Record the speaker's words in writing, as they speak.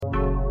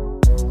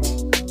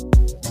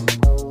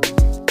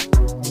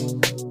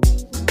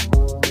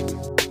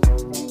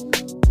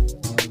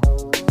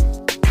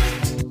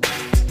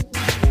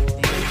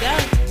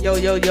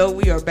Yo,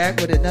 we are back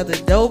with another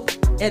dope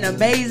and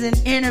amazing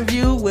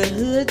interview with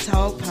Hood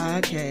Talk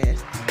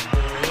Podcast.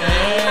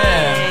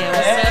 Yeah.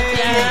 What's up,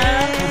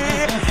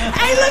 y'all?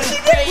 Hey, look, she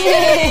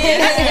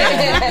did.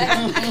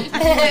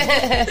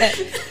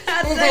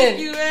 Thank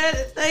you, man.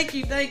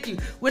 Thank you.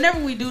 Whenever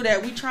we do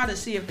that, we try to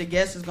see if the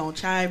guest is going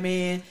to chime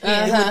in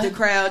with the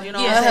crowd, you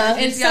know what I'm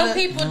saying? And some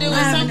people do,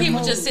 and some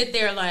people just sit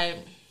there like...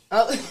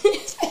 Oh. I'm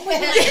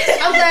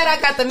glad I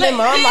got the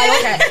memo. I'm like,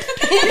 okay.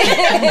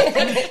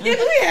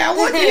 I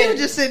want you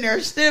just sitting there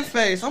stiff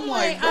face. I'm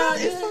like, I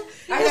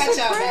got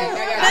y'all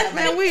back.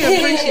 Man,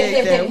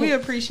 we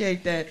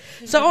appreciate that.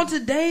 So on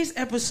today's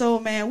episode,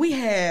 man, we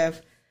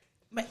have...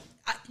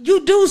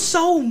 You do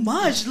so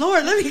much,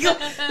 Lord. Let me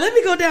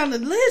go down the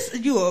list.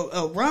 You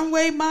a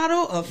runway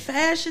model, a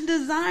fashion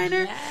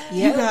designer.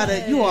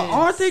 Yes. You are an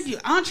author, you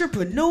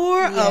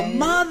entrepreneur, a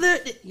mother.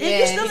 And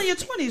you're still in your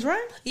 20s,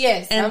 right?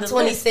 Yes, and I'm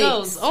 26.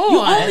 You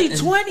only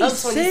 26.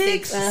 I'm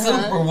 26.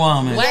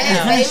 Superwoman. Wow.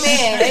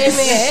 Amen.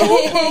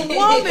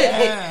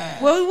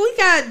 Superwoman. Well, we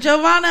got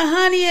Jovanna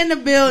Honey in the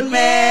building,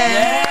 man.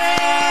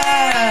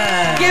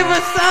 Yeah. Give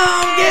us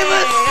some.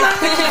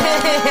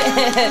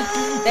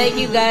 Thank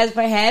you guys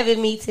for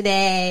having me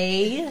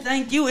today.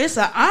 Thank you. It's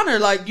an honor.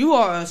 Like, you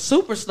are a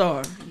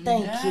superstar.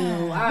 Thank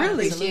you. I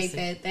Really? appreciate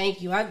that.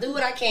 Thank you. I do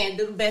what I can.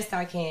 Do the best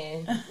I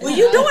can. Well,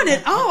 you're doing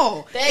it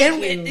all.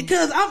 Thank you.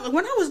 Because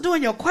when I was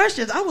doing your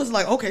questions, I was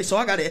like, okay, so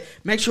I got to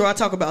make sure I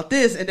talk about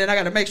this, and then I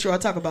got to make sure I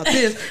talk about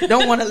this.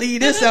 Don't want to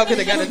leave this out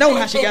because I got to know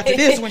how she got to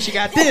this when she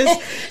got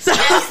this. So,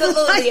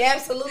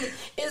 Absolutely.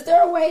 Is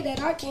there a way that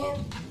I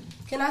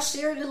can I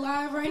share it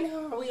live right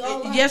now? Are we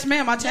all live? Yes,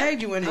 ma'am. I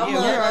tagged you in it. We're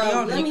already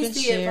on it. Let me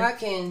see if I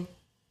can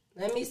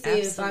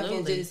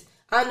just...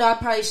 I know I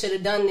probably should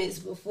have done this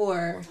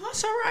before.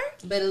 That's all right.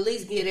 But at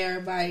least get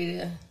everybody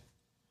to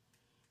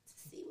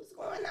see what's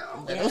going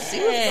on. Let's see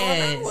what's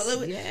going on. Well,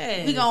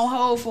 we going to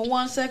hold for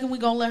 1 second. We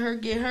going to let her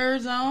get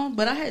hers on.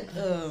 But I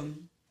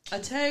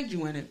tagged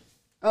you in it.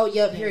 Oh,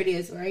 yep. Here it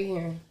is. Right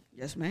here.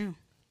 Yes, ma'am.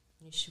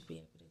 You should be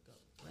able to go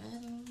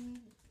right on.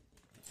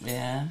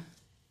 Yeah.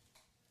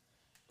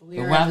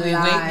 We're But while we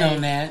live. waiting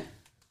on that,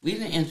 we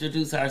didn't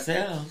introduce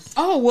ourselves.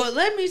 Oh, well,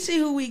 let me see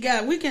who we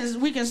got. We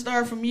can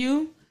start from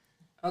you.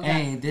 Okay.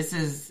 Hey, this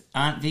is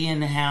Aunt V in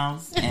the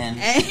house, and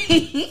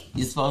Hey.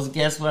 you're supposed to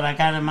guess what I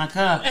got in my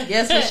cup.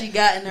 Guess what she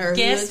got in her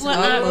Guess Hood what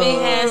Talk Aunt mug. V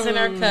has in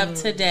her cup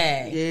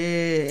today?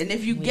 Yeah, and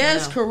if you We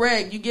guess know.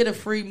 correct, you get a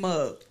free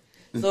mug.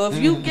 So if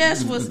you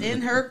guess what's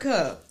in her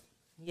cup,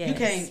 Yes. you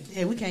can't.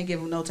 Hey, we can't give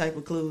them no type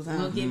of clues, huh?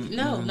 We'll give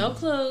no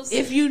clues.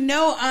 If you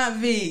know Aunt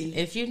V,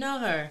 If you know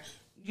her,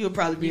 you'll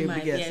probably be you able to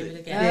might be guess able to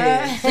it.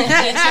 guess it.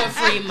 Get your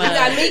free You mug.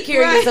 got me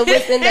curious of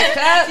what's in the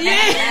cup.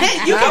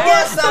 Yeah, you I can want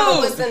guess some of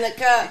too. what's in the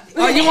cup.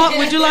 Oh,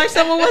 would you like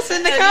some of what's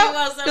in the You cup?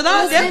 want some Because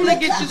I'll what's in definitely the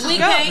get you cup? some We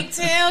cup. can't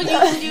tell you.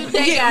 They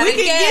We gotta can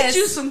guess. get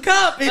you some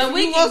cup if But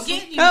we you can want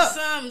get some you cup.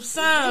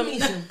 some.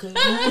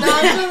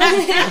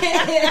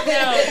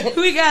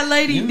 We got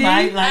Lady You D.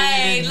 might like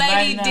Hey, this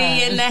Lady right D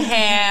now. in the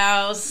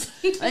house.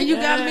 And you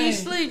got me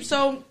asleep.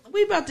 So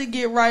we about to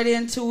get right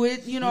into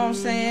it. You know what I'm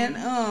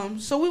saying?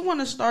 So we want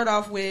to start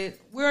off with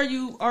where are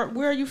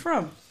you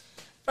from?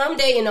 From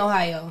Dayton,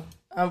 Ohio.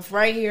 I'm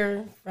right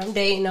here from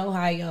Dayton,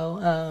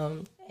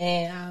 Ohio.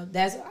 And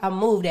I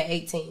moved at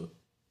 18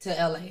 to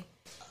LA.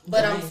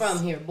 But I'm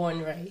from here, born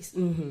and raised.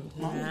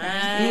 Mm-hmm.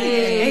 Nice.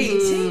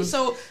 18.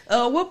 So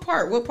what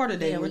part of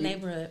Dayton? Yeah, were what you?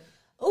 neighborhood?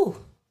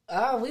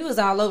 We was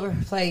all over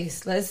the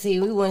place. Let's see.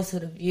 We went to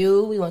the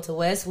View. We went to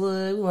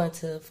Westwood. We went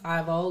to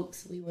Five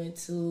Oaks. We went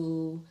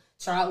to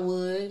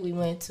Trotwood. We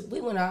went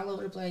all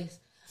over the place.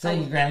 So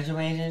you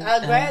graduated?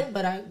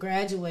 I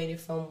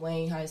graduated from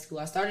Wayne High School.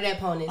 I started at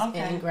Ponies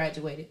and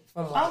graduated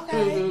from Wayne.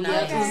 Okay.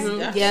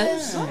 Nice.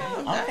 Yes.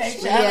 Okay.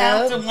 Shout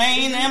out to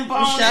Wayne and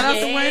Paul. Shout out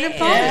to Wayne and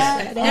Paul.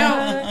 Yeah.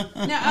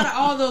 Now, out of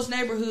all those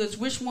neighborhoods,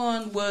 which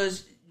one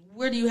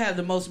where do you have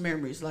the most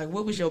memories? Like,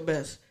 what was your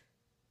best?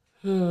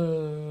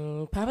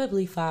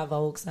 Probably Five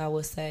Oaks, I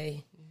would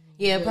say.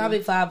 Yeah,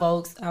 probably Five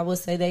Oaks. I would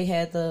say they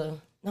had the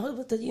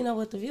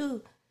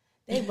View.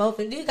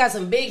 They got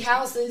some big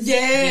houses.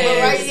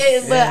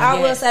 But I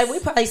will say we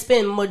probably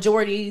spend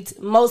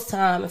most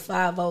time in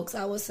Five Oaks.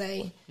 I would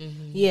say,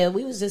 yeah,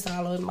 we was just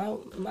all over.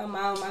 My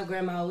mom, my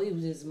grandma, we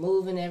was just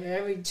moving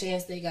every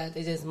chance they got.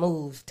 They just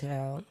moved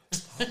town.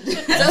 So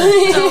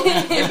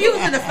if you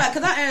was in the five,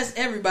 because I asked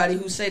everybody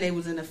who say they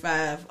was in the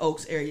Five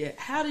Oaks area,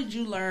 how did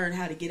you learn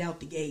how to get out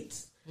the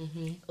gates?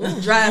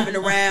 Driving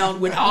around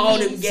with all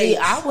them gates. See,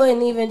 I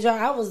wouldn't even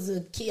drive. I was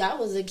a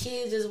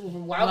kid just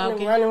walking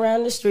and running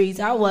around the streets.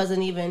 I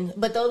wasn't even.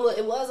 But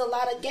it was a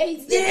lot of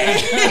gates. Yeah.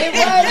 It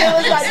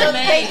was like It's those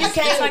gates you It's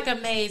can't. like a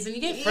maze, and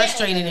you get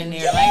frustrated in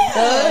there. Like,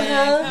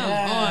 come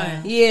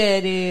on. Yeah,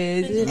 it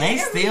is. They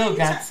still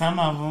got some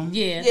of them.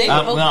 Yeah,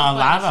 A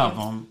lot of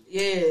them.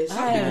 Yeah, I some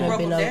people haven't broke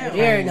been them over down.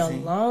 there in a Crazy.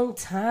 long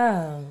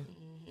time.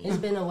 It's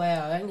been a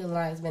while. I ain't gonna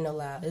lie. It's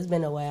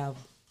been a while.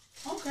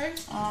 Okay.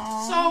 So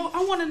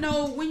I want to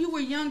know, when you were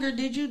younger,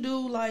 did you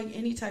do like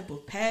any type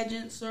of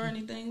pageants or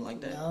anything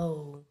like that?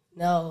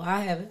 No,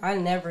 I haven't. I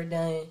never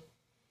done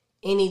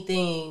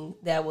anything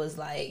that was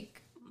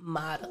like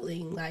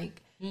modeling.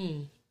 Like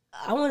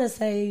I want to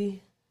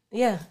say.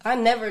 Yeah, I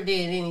never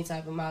did any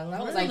type of modeling.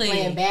 I was like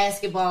playing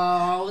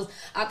basketball.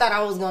 I thought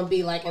I was gonna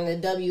be like in the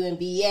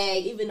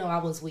WNBA, even though I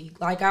was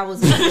weak. Like I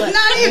was not even.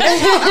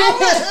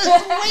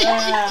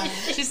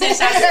 She said, "I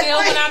still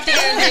went out there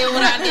and did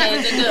what I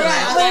did to do."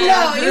 Right. But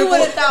no, you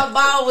would have thought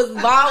ball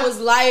was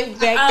life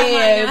back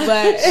then.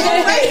 But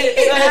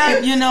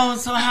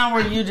so how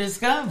were you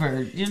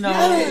discovered?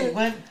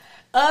 What?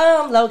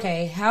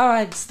 Okay, how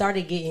I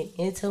started getting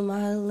into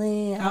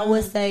modeling, I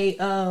would say,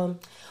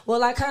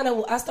 well,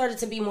 I started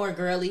to be more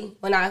girly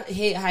when I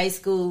hit high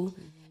school,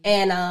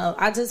 and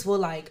I just would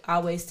like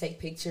always take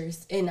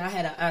pictures. And I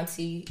had an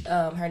auntie,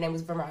 her name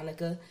was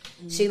Veronica.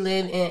 She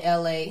lived in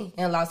LA,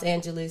 in Los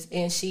Angeles,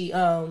 and she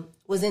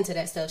was into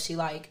that stuff. She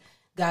like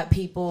got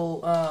people,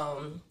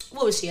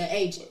 what was she, an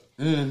agent?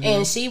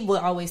 And she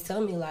would always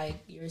tell me like,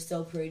 "You're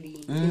so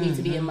pretty, you need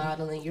to be in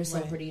modeling. You're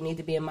so pretty, you need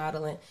to be in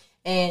modeling."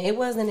 And it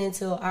wasn't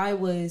until I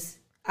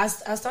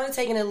started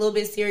taking it a little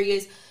bit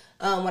serious.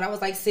 When I was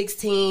like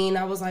 16,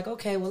 I was like,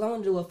 okay, well, I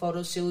want to do a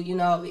photo shoot.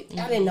 I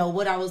didn't know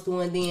what I was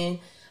doing then.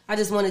 I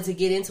just wanted to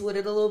get into it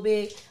a little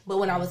bit. But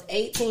when I was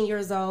 18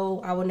 years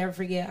old, I will never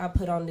forget, I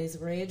put on this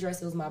red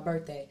dress. It was my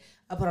birthday.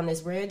 I put on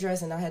this red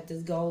dress, and I had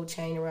this gold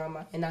chain around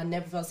and I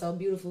never felt so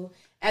beautiful.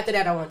 After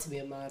that, I wanted to be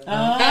a model.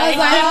 I was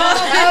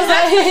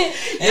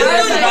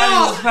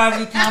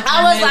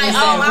like,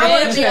 I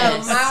want to be a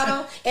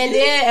model. And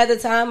then at the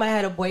time, I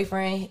had a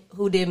boyfriend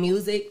who did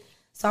music.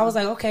 So I was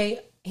like,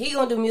 okay, he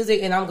gonna do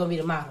music and I'm gonna be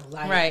the model.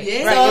 Like, right.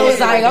 Yeah. So it was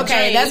like,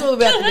 okay, that's what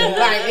we're about to do.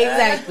 Right,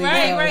 exactly.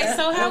 Right.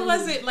 So how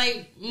was it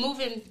like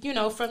moving,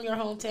 from your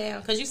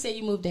hometown? Because you said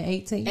you moved at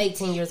 18.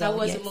 18 years old. How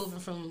was it moving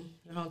from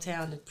your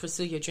hometown to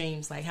pursue your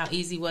dreams? Like, how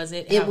easy was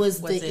it? It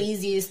was the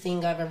easiest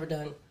thing I've ever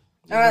done.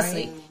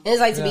 Honestly. Right. And it's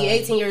like to be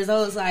 18 years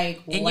old, it's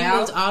like, and wow. you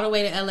moved all the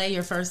way to LA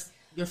your first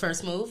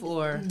move,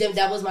 or?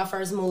 That was my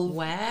first move.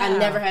 Wow.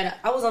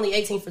 I was only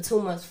 18 for 2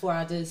 months before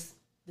I just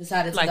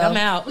decided to go. I'm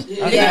out.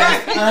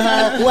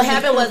 Okay. What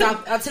happened was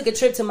I took a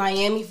trip to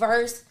Miami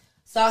first,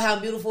 saw how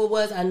beautiful it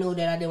was. I knew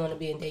that I didn't want to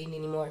be in Dayton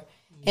anymore.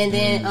 And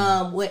then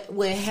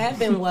what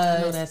happened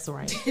was... No, that's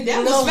right.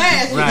 That was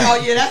fast. Right.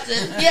 Oh, yeah, that's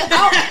it. Yeah,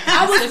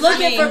 I was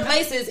looking for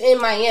places in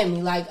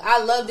Miami. Like,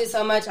 I loved it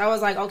so much. I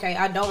was like, okay,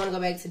 I don't want to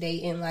go back to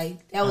Dayton.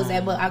 Like, that was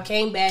that. But I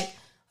came back.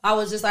 I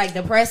was just, like,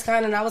 depressed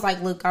kind of. And I was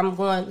like, look, I'm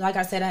going... Like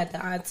I said, I had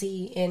the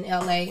auntie in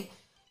L.A.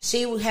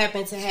 She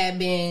happened to have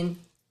been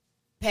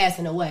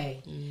passing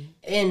away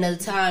in the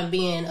time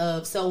being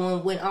of... So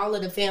when all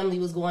of the family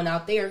was going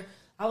out there...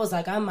 I was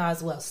like, I might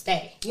as well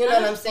stay. You know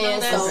what I'm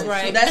saying? That's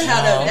right. So that's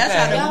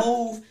how the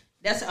move.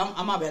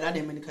 I'm my bad. I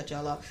didn't mean to cut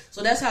y'all off.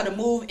 So that's how the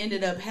move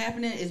ended up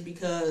happening is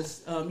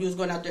because you was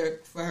going out there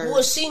for her.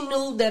 Well, she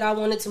knew that I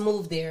wanted to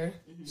move there.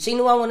 Mm-hmm. She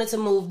knew I wanted to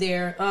move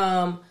there.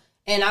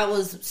 And I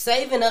was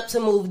saving up to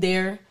move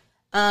there.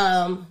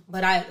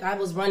 But I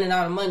was running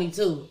out of money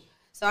too.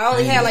 So I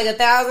only had like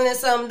 $1,000 and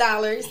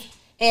something.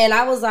 And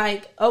I was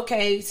like,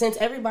 okay, since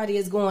everybody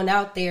is going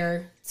out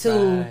there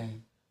to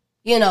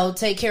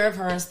take care of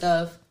her and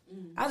stuff.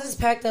 I just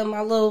packed up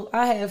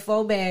I had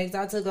 4 bags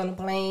I took on the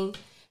plane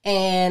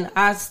and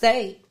I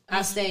stayed.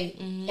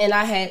 Mm-hmm.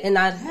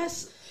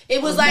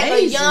 It was like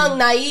a young,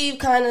 naive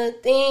kind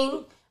of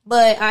thing,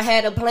 but I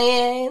had a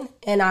plan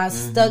and I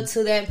stuck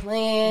to that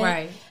plan.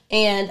 Right.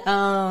 And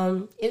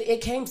it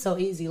came so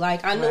easy.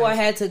 Like I knew I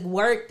had to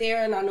work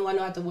there and I knew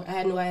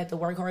I had to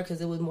work hard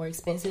because it was more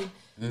expensive.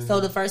 Mm-hmm. So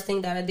the first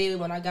thing that I did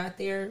when I got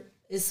there,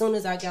 as soon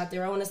as I got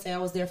there, I want to say I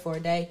was there for a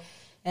day.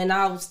 And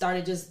I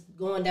started just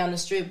going down the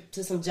strip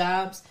to some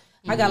jobs.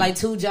 I got like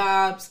 2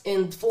 jobs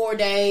in 4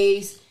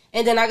 days.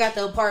 And then I got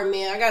the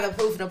apartment. I got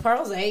approved for the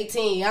apartment. I was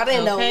 18. I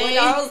didn't know what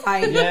I was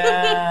like.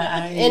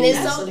 And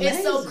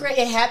it's so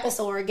crazy. It happened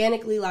so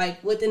organically.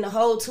 Like within the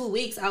whole 2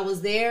 weeks I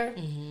was there,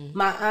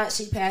 my aunt,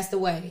 she passed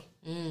away.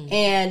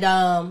 And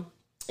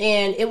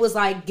it was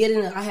like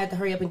I had to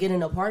hurry up and get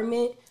an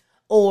apartment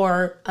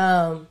or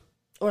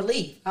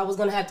leave. I was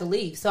going to have to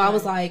leave. So I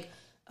was like,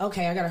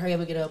 okay, I gotta hurry up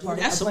and get an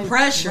apartment. That's some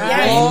pressure. Right?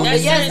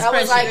 Yes, I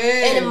was like,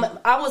 and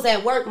I was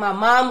at work. My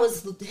mom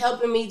was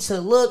helping me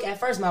to look. At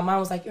first, my mom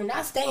was like, "You're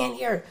not staying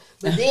here."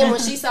 But then when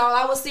she saw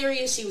I was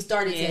serious, she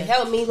started to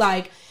help me.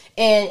 Like,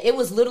 and it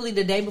was literally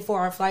the day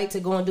before our flight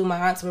to go and do my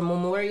aunt's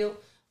memorial.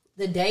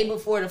 The day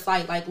before the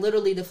flight, like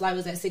literally, the flight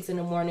was at 6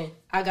 a.m.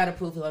 I got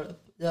approved for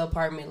the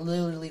apartment.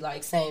 Literally,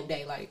 like same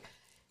day, like.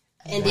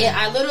 And then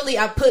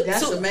I put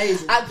that's 2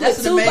 amazing. I put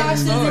 2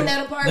 boxes in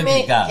that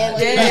apartment. And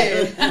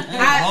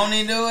won't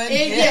he do it?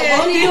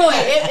 Won't he do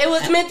it? It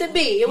was meant to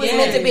be. It was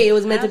meant to be. It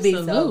was meant to be.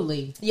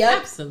 Absolutely. So.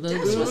 Yep. Absolutely.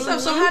 That's what's up.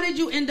 So how did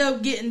you end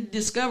up getting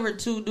discovered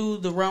to do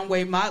the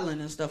runway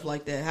modeling and stuff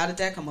like that? How did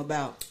that come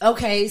about?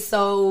 Okay,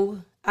 so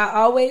I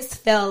always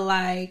felt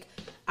like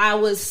I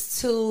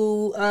was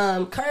too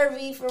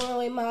curvy for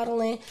runway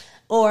modeling,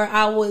 or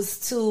I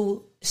was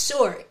too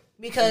short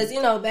because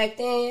back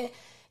then.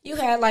 You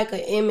had like an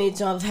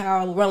image of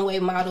how runway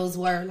models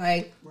were.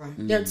 Like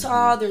they're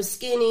tall, they're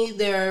skinny,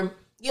 they're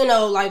you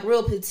know, like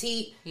real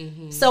petite.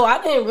 So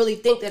I didn't really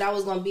think that I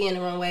was going to be in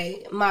the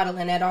runway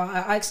modeling at all.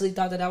 I actually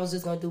thought that I was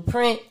just going to do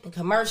print and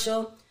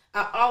commercial.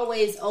 I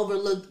always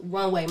overlooked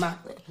runway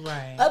modeling.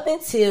 Right. Up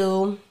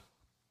until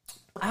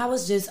I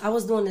was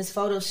doing this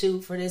photo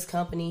shoot for this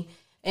company,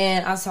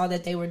 and I saw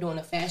that they were doing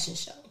a fashion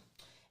show.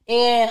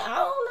 And I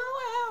don't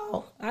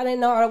know how. I didn't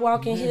know how to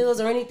walk in heels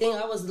or anything.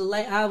 I was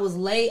late. I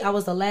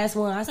was the last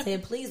one. I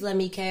said, please let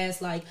me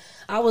cast. Like,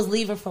 I was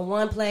leaving from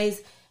one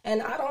place,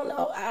 and I don't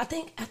know. I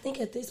think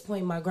at this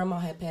point my grandma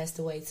had passed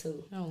away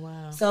too. Oh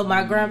wow. So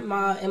my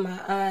grandma and my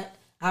aunt,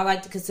 I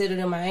like to consider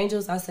them my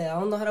angels. I said, I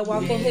don't know how to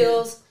walk in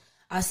heels.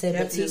 I said,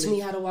 but teach me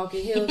how to walk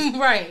in heels.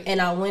 Right.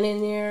 And I went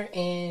in there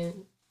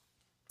and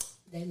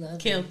they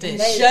loved Killed me. It.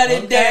 They shut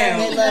it down.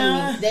 They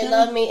loved me. They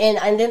loved me.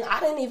 And then I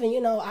didn't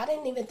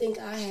even think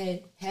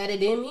I had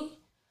it in me.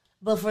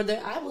 But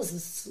I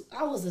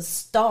was a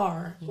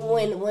star.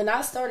 When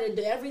I started,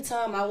 every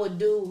time I would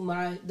do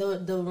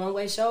the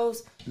runway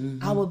shows,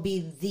 I would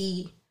be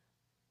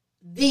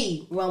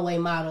the runway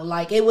model.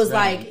 Like it was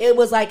like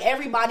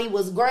everybody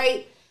was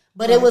great,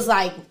 but it was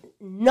like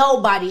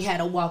nobody had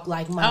a walk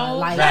like mine.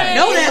 Like, right.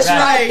 No, that's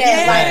right. Like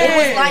that. Yeah. Like, it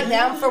was like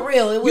that. I'm for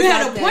real. It was you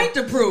had like a point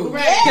to prove.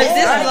 Right. Because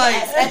this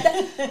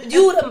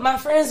was like my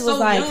friends was so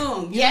like,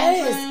 young,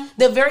 yes,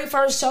 the very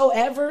first show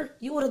ever.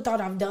 You would have thought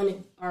I've done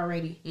it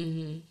already.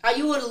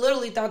 You would have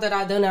literally thought that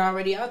I'd done it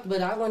already.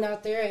 But I went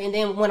out there, and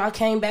then when I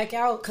came back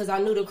out, because I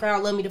knew the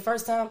crowd loved me the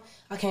first time,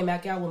 I came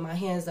back out with my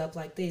hands up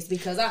like this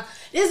because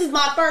this is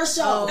my first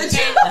show. I'm like,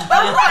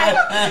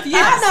 I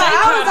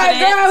was like,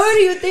 girl, who do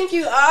you think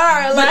you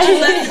are? But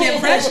you left an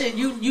impression.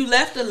 You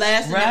left a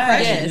lasting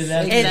impression.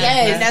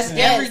 Yes. And that's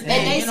everything.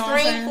 And they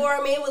screamed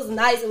for me. It was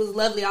nice. It was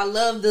lovely. I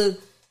loved the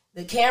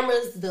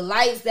cameras, the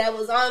lights that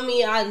was on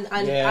me. I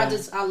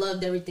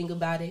loved everything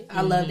about it.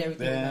 I loved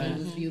everything about it. It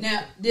was beautiful.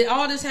 Now, did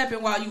all this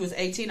happen while you was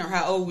 18, or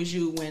how old was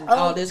you when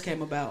all this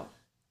came about?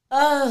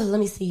 Let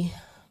me see.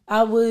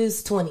 I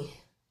was 20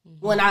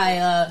 when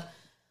I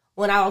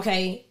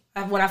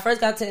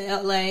first got to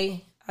LA.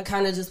 I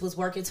kind of just was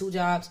working 2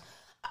 jobs.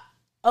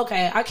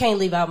 Okay, I can't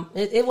leave out.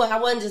 I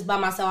wasn't just by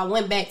myself. I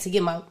went back to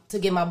get my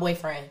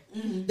boyfriend.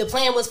 The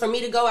plan was for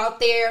me to go out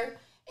there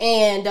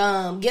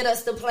and get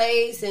us the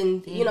place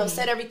and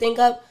set everything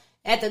up.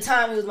 At the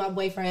time, he was my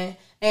boyfriend,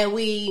 and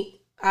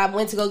I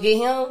went to go get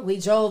him. We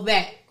drove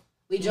back.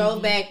 We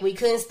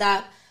couldn't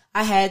stop.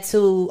 I had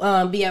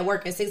to be at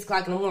work at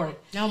 6:00 in the morning.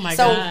 Oh my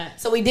God!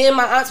 So we did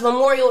my aunt's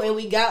memorial, and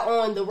we got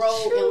on the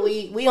road, and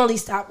we only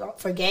stopped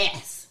for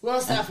gas. We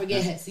don't stop for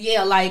gas.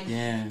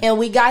 And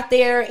we got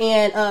there,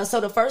 and so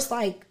the first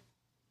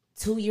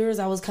 2 years,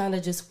 I was kind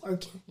of just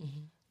working.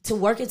 To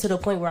work it to the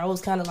point where I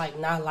was kind of like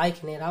not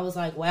liking it. I was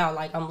like, wow,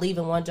 like I'm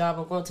leaving one job,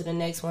 I'm going to the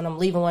next one. I'm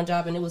leaving one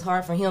job, and it was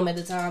hard for him at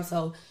the time.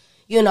 So,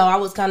 I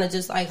was kind of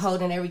just like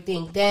holding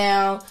everything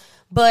down.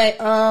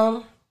 But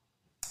I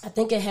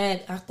think it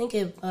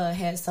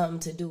had something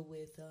to do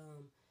with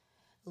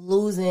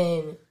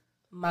losing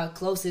my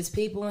closest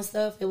people and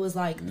stuff. It was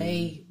like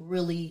they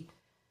really,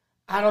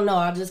 I don't know,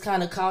 I just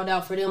kind of called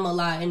out for them a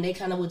lot, and they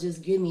kind of would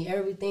just give me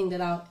everything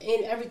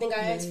everything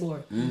I asked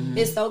for.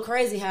 It's so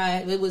crazy how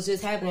it was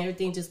just happening.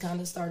 Everything just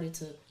kind of started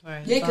to.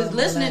 Right. Yeah, because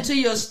listening to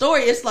your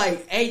story, it's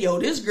like, hey, yo,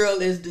 this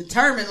girl is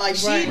determined. Like,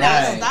 she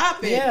not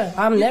stopping. Yeah,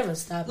 I'm never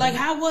stopping. Like,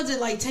 how was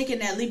it, like, taking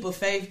that leap of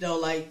faith, though?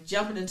 Like,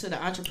 jumping into the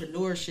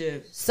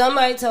entrepreneurship?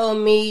 Somebody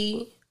told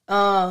me,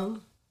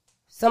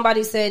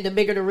 somebody said the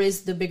bigger the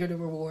risk, the bigger the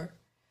reward.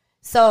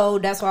 So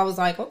that's why I was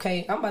like,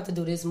 okay, I'm about to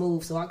do this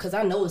move. So, because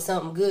I know it's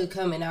something good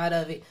coming out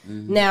of it.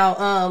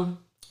 Now,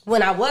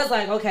 when I was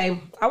like, okay,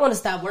 I want to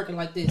stop working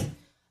like this,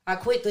 I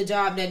quit the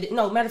job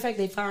matter of fact,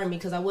 they fired me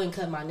because I wouldn't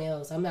cut my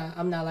nails. I'm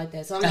not like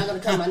that. So I'm not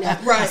going to cut my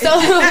nails. Right. So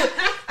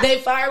they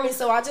fired me.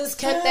 So I just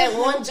kept that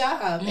one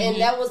job. And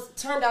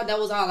turned out that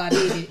was all I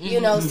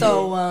needed,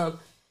 So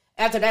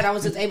after that, I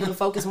was just able to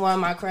focus more on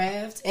my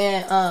craft.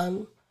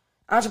 And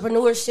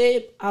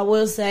entrepreneurship, I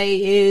will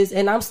say, is,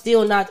 and I'm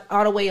still not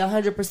all the way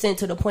 100%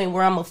 to the point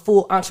where I'm a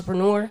full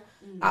entrepreneur.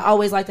 I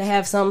always like to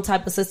have some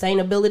type of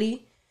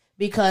sustainability,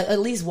 because at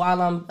least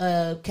while I'm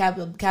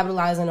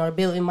capitalizing or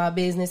building my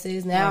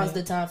businesses, now is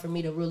the time for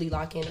me to really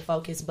lock in and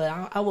focus.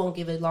 But I won't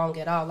give it long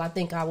at all. I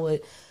think I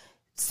would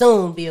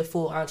soon be a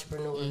full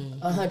entrepreneur,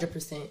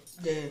 100%.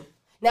 Yeah.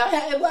 Now,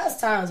 it was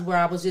times where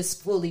I was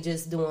just fully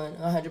just doing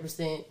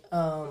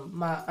 100%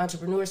 my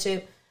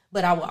entrepreneurship,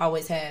 but I would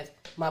always have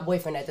my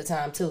boyfriend at the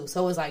time, too.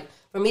 So it was like,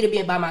 for me to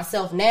be by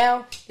myself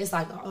now, it's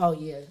like, oh,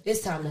 yeah,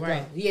 it's time to go.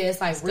 Yeah,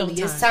 it's like, really,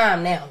 it's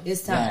time now.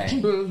 It's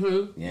time.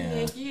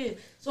 Right. Yeah.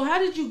 So how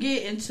did you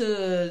get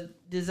into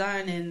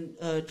designing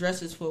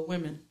dresses for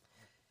women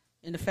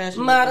in the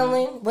fashion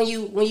modeling?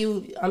 Design? When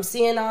you I'm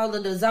seeing all the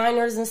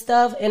designers and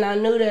stuff, and I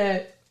knew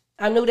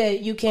that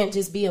you can't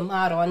just be a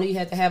model. I knew you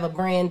had to have a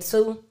brand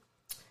too.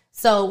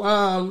 So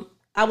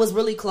I was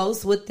really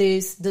close with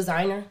this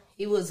designer.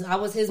 I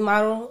was his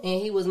model,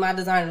 and he was my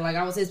designer. Like,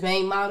 I was his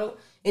main model.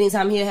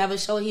 Anytime he'd have a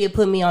show, he'd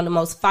put me on the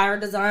most fire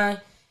design.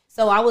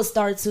 So I would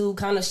start to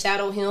kind of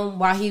shadow him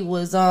while he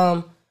was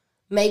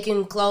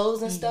making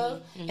clothes and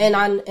stuff, and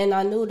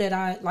I knew that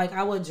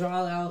I would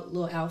draw out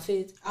little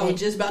outfits. I was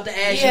just about to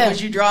ask you,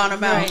 was you drawing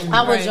them out?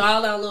 I would draw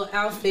out little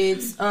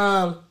outfits,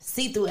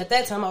 see through. At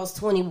that time, I was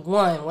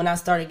 21 when I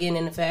started getting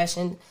into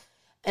fashion,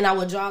 and I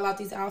would draw out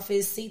these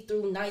outfits, see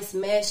through, nice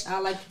mesh. I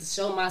like to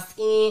show my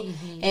skin,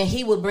 and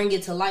he would bring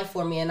it to life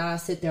for me, and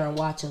I'd sit there and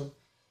watch him.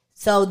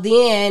 So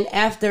then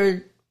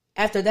after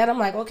that, I'm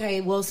like,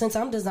 okay, well, since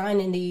I'm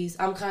designing these,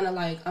 I'm kind of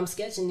like, I'm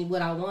sketching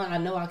what I want. I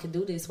know I could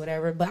do this,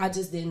 whatever, but I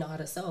just didn't know how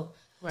to sew.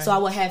 Right. So I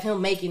would have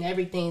him making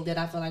everything that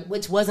I feel like,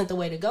 which wasn't the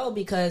way to go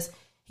because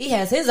he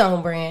has his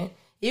own brand.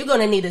 You're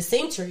going to need a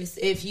seamstress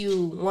if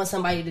you want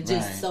somebody to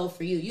just sew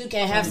for you. You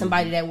can't have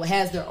somebody that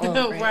has their own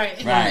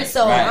brand. Right.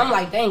 So I'm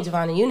like, dang,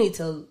 Jovanna, you need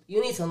to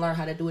learn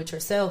how to do it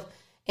yourself.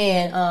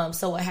 And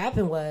so what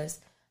happened was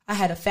I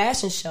had a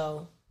fashion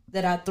show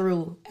that I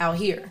threw out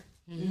here.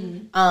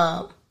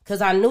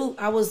 Because I knew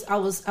I was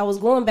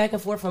going back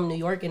and forth from New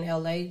York and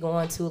LA,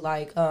 going to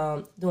like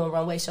doing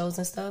runway shows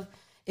and stuff.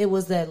 It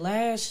was that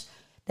last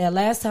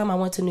time I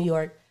went to New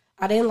York,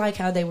 I didn't like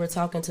how they were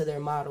talking to their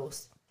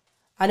models.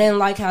 I didn't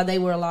like how they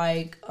were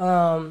like,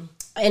 and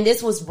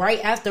this was right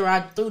after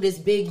I threw this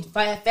big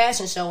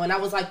fashion show, and I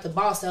was like the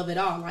boss of it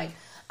all. Like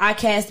I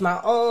cast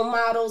my own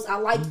models. I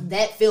liked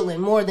that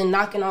feeling more than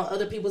knocking on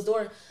other people's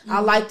door.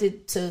 I liked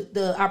it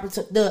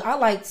I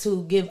like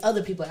to give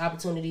other people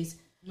opportunities.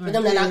 For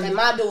them to knock at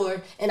my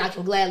door, and I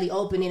can gladly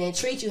open it and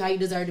treat you how you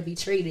deserve to be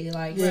treated.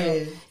 Like,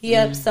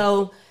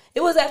 So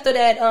it was after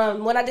that,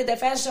 when I did that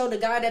fashion show, the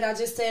guy that I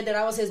just said that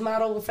I was his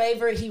model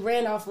favorite, he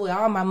ran off with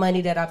all my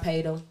money that I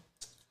paid him.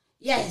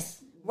 Yes.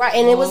 Right.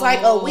 And it was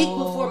like a week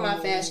before my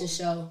fashion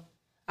show.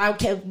 By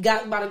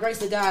the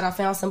grace of God, I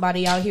found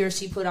somebody out here.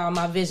 She put all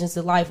my visions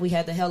to life. We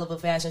had the hell of a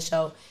fashion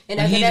show. And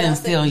he didn't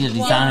steal your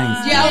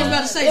designs. Yeah, I was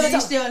about to say, did he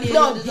steal any of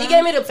your designs? He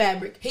gave me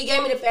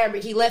the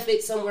fabric. He left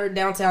it somewhere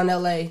downtown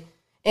LA.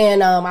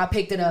 And I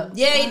picked it up.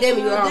 Yeah, he did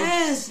me wrong.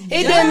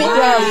 He did me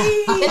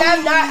wrong. And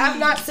I've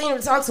not seen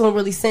him talk to him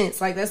really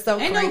since. Like that's so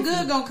ain't crazy. no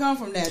good gonna come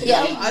from that.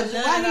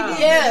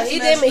 Yeah, he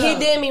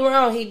did me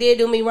wrong. He did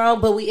do me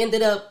wrong, but we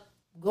ended up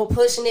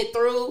pushing it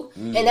through.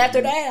 And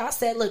after that, I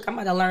said, "Look, I'm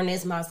about to learn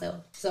this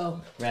myself."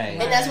 So,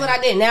 and that's what I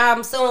did. Now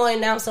I'm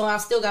sewing. I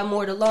still got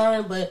more to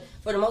learn, but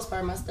for the most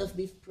part, my stuff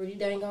be pretty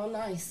dang on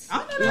nice. I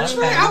know that's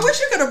right. I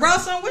wish you could have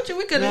brought some with you.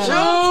 We could have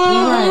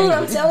shown.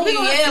 I'm telling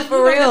you,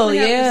 for real,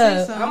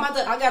 yeah.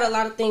 I got a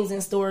lot of things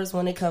in stores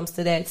when it comes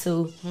to that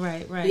too.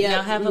 Right. Yeah.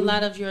 Now, have a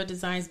lot of your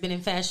designs been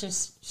in fashion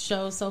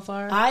shows so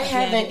far? I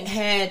haven't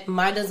had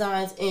my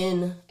designs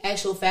in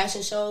actual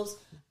fashion shows.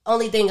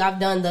 Only thing I've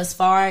done thus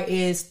far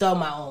is throw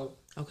my own.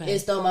 Okay.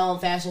 It's throw my own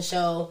fashion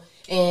show,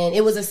 and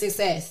it was a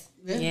success.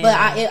 Yeah. But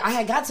I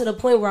had got to the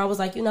point where I was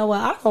like, you know what,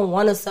 I don't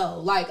want to sew.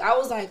 Like, I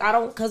was like,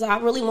 because I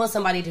really want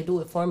somebody to do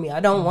it for me. I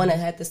don't want to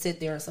have to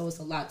sit there, so it's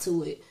a lot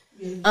to it.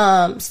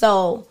 Yeah.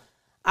 So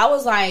I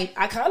was like,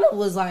 I kind of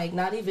was like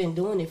not even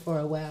doing it for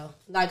a while.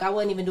 Like, I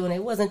wasn't even doing it.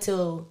 It wasn't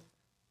until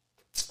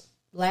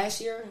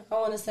last year, I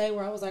want to say,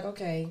 where I was like,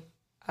 okay,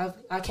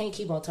 I can't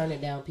keep on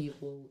turning down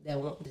people that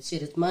want the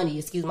shit. It's money.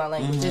 Excuse my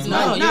language. It's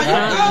money.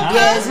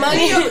 It's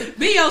money.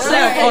 Be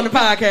yourself on the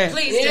podcast.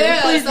 Please do.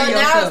 Please so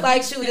now it's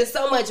like, shoot, there's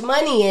so much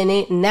money in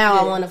it. Now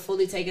I want to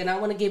fully take it. And I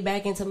want to get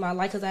back into my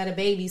life because I had a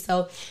baby.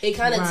 So it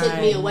kind of took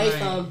me away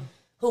from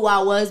who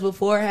I was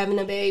before having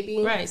a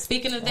baby. Right.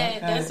 Speaking of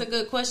that, that's a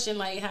good question.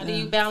 Like, how do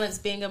you balance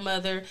being a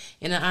mother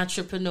and an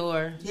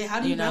entrepreneur? Yeah, how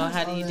do you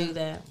do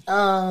that?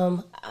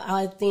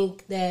 I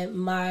think that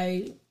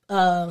my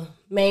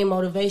main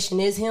motivation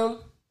is him.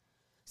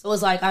 So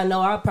it's like, I know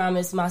I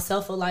promised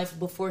myself a life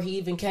before he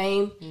even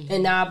came,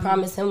 and now I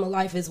promise him a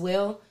life as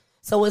well.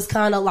 So it's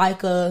kind of like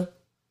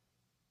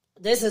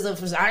this is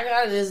something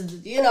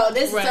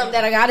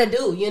that I gotta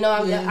do. You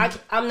know,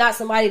 I'm not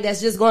somebody that's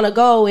just gonna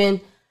go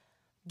and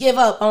give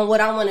up on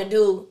what I want to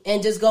do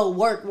and just go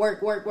work.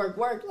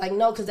 Like,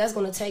 no, because that's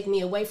gonna take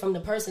me away from the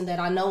person that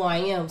I know I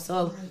am.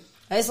 So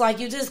it's like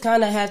you just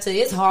kind of have to.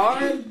 It's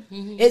hard.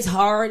 It's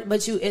hard,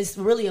 but it's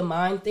really a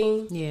mind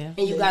thing. Yeah,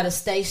 and you got to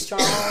stay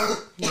strong.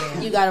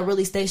 You got to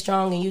really stay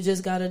strong, and you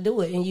just got to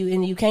do it. And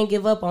you can't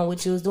give up on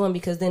what you was doing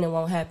because then it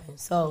won't happen.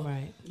 So,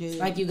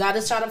 like you got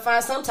to try to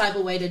find some type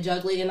of way to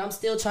juggle it. And I'm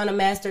still trying to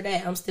master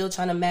that. I'm still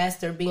trying to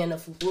master being a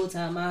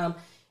full-time mom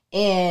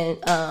and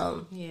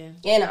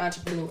an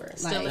entrepreneur.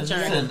 Still like, a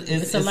journey.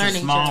 It's a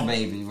learning small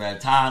journey. Baby, right?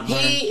 Toddler.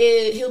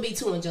 He'll be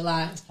 2 in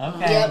July.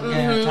 Okay.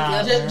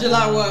 Yep.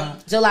 July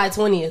what? July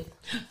 20th.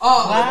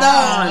 Oh,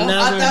 wow.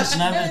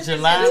 Another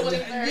July.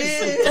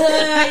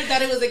 He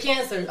thought it was a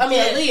Cancer. I mean,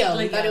 a Leo.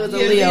 He thought it was a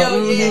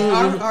Leo.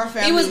 Our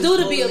family he was due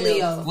to be a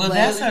Leo. Well,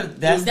 that's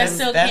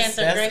still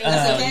Cancer.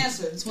 That's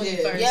Cancer.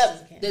 21st.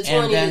 Yep. The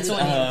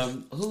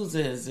 20th. Whose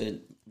is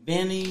it?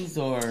 Benny's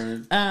or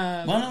one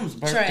of them's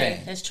birthday.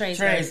 Trey. That's Trey's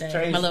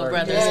birthday. My little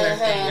brother's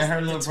birthday. Yeah,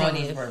 her little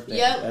brother's birthday.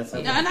 Yep.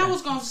 And I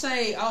was gonna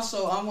say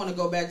also, I want to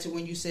go back to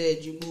when you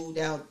said you moved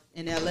out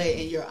in LA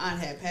and your aunt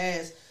had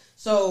passed.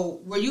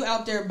 So were you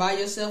out there by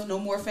yourself? No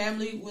more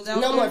family was out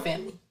there? No more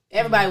family.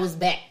 Everybody was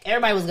back.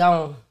 Everybody was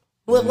gone.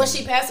 When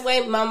she passed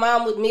away, my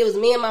mom with me, it was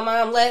me and my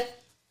mom left.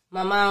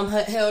 My mom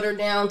held her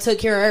down, took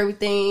care of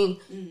everything.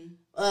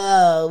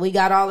 We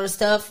got all her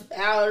stuff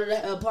out of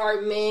the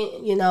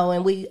apartment, you know,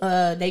 and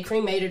they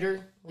cremated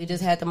her. We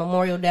just had the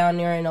memorial down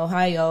there in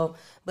Ohio.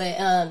 But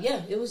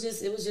it was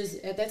just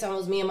at that time it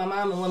was me and my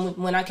mom, and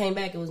when I came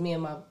back, it was me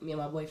and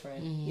my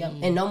boyfriend. Yep,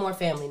 and no more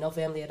family, no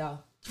family at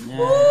all.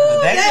 Yeah.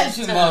 Ooh, that gives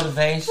you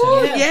motivation.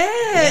 Ooh,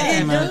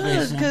 it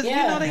does. Because, you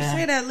know, they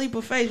say that leap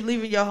of faith,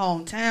 leaving your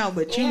hometown,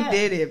 but you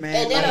did it, man.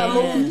 And then I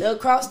moved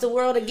across the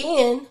world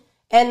again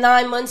at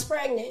 9 months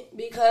pregnant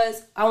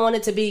because I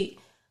wanted to be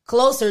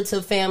closer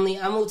to family.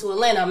 I moved to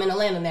Atlanta. I'm in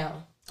Atlanta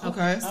now.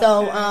 Okay.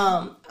 So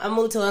I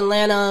moved to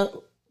Atlanta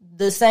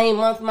the same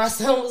month my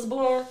son was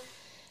born.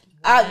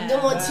 I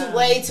doing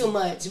way too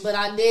much, but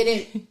I did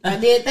it. I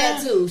did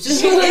that too.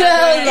 It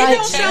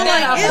don't sound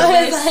like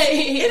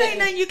it ain't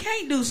nothing you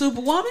can't do,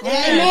 Superwoman.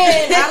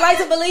 Amen. I like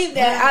to believe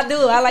that. I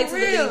do. I like to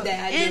believe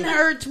that. In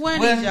her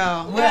 20s,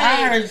 y'all. Well,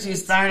 I heard you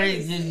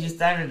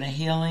started a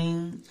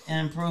healing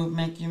and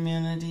improvement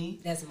community.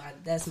 That's my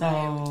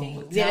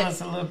everything. Tell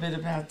us a little bit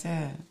about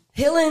that.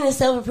 Healing and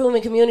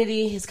self-improvement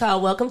community is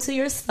called Welcome to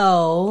Your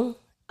Soul.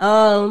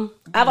 I've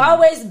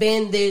always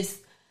been this,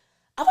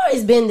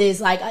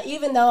 like,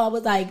 even though I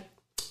was like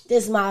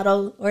this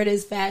model or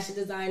this fashion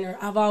designer,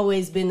 I've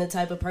always been the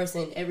type of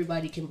person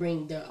everybody can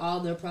bring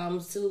all their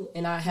problems to,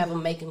 and I have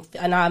them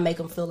I make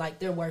them feel like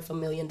they're worth $1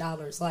 million.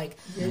 Like,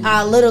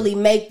 I literally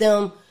make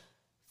them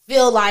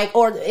feel like,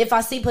 or if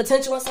I see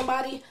potential in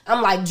somebody,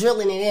 I'm like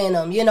drilling it in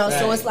them, you know. Right.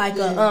 So it's like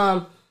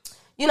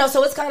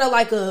so it's kind of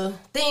like a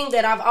thing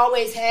that I've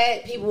always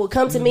had. People would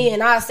come to me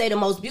and I say the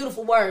most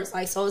beautiful words,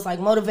 like, so it's like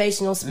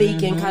motivational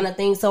speaking kind of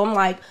thing. So I'm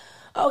like,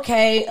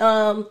 okay,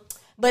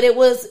 but it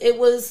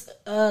was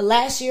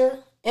last year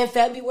in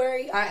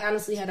February. I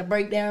honestly had a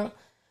breakdown,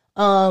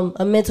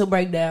 a mental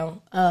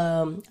breakdown.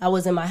 I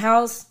was in my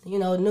house, you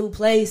know, new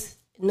place,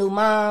 new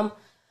mom,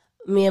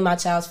 me and my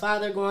child's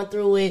father going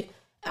through it.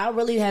 I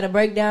really had a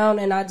breakdown,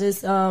 and I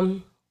just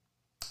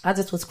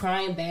was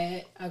crying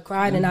bad. I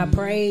cried and I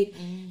prayed,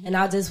 and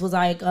I just was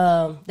like,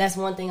 that's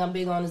one thing I'm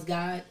big on is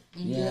God.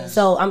 Yeah.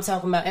 So I'm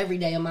talking about every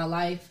day of my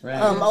life. Right.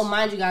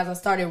 Mind you guys, I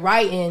started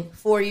writing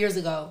 4 years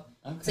ago.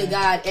 Okay. To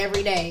God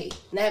every day,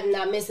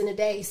 not missing a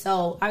day.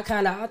 So I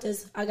got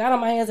on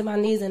my hands and my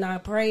knees and I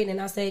prayed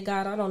and I said,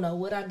 God, I don't know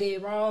what I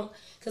did wrong,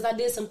 because I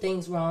did some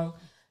things wrong.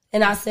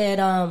 And I said,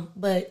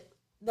 but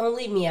don't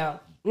leave me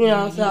out, you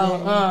know.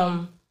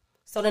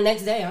 So the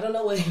next day, I don't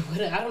know I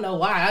don't know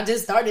why, I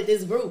just started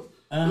this group.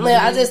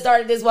 I just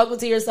started this Welcome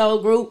to Your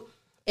Soul group,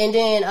 and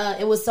then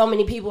it was so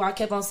many people. I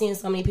kept on seeing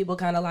so many people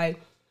kind of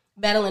like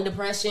battling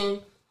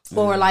depression.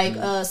 Or like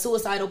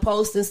suicidal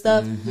posts and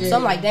stuff. So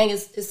I'm like, dang,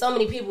 it's so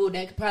many people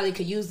that probably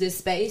could use this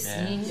space.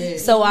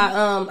 So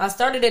I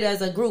started it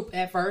as a group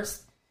at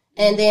first,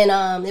 and then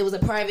it was a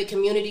private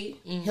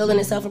community, healing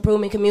and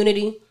self-improvement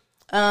community.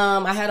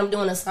 I had them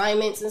doing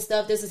assignments and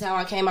stuff. This is how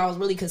I came. I was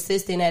really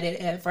consistent at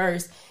it at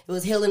first. It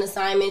was healing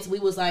assignments. We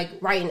was like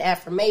writing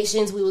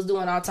affirmations. We was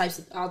doing all types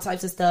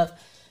of stuff.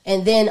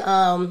 And then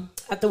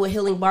I threw a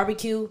healing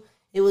barbecue.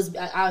 It was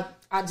I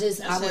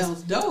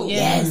was dope.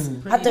 Yes,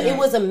 I thought it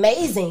was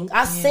amazing.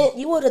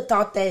 You would have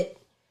thought that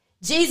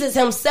Jesus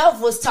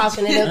himself was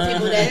talking to them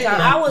people that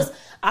time.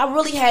 I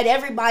really had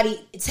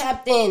everybody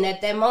tapped in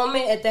at that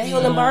moment at that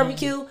healing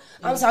barbecue.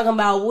 I'm talking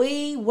about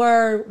I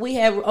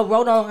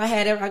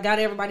got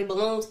everybody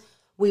balloons.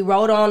 We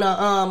wrote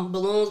on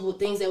balloons with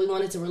things that we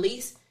wanted to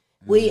release.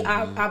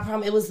 I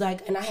promise, it was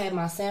like, and I had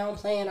my sound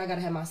playing. I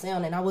gotta have my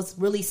sound, and I was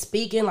really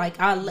speaking like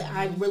I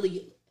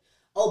really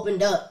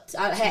opened up.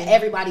 I had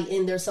everybody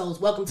in their souls.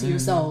 Welcome to your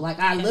soul. Like,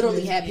 I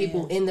literally had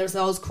people in their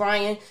souls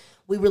crying.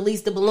 We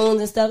released the balloons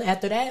and stuff.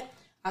 After that,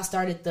 I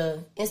started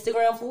the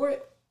Instagram for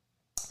it.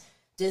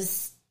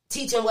 Just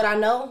teaching what I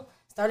know.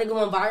 Started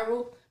going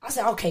viral. I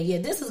said, okay,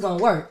 this is going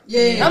to work.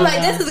 Yeah. I'm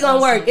like, this is going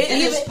to work.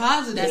 It's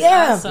positive.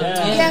 Yeah. Awesome.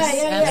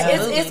 Yeah.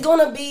 It's going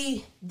to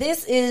be,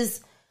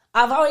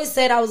 I've always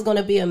said I was going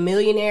to be a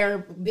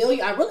millionaire.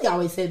 I really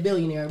always said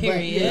billionaire.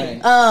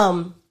 Period.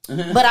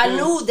 But I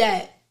knew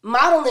that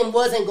modeling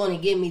wasn't going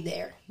to get me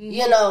there.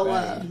 You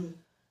know,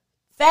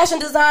 fashion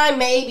design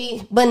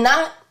maybe, but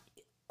not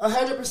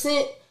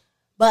 100%.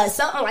 But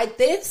something like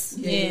this,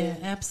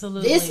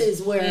 absolutely. This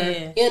is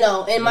where you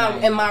know, in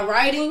my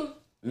writing,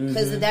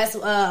 because that's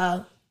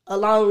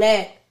along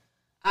that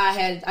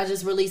I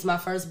just released my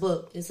first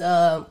book. It's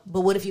But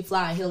What If You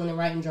Fly? Healing and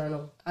Writing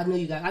Journal. I knew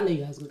you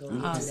guys would go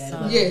into that.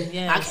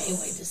 I can't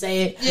wait to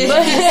say it.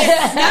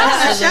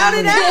 Shout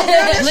it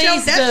out.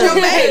 Please, that's your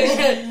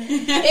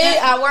baby.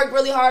 I worked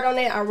really hard on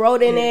it. I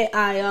wrote in it.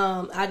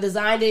 I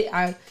designed it.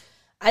 I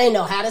didn't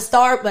know how to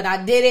start, but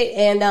I did it,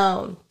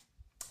 and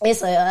and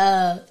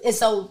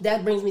so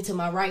that brings me to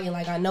my writing.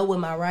 Like, I know with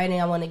my writing,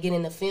 I want to get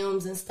into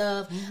films and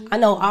stuff. I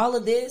know all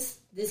of this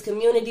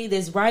community,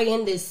 this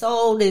writing, this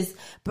soul, this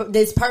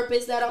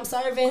purpose that I'm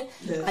serving.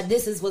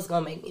 This is what's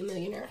gonna make me a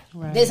millionaire.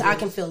 Right. I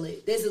can feel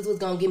it. This is what's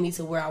gonna get me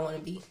to where I want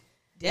to be.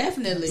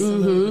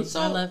 Definitely. So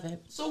I love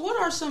it. So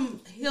what are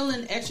some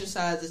healing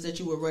exercises that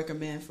you would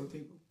recommend for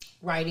people?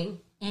 writing.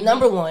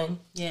 Number one.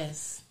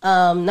 Yes.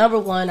 Number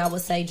one, I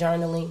would say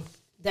journaling.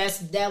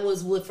 That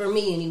was what, for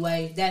me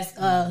anyway. That's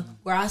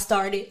where I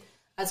started.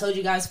 I told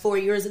you guys 4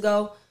 years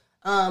ago.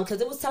 Because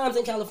there was times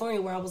in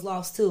California where I was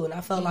lost too, and I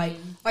felt like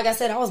I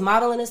said, I was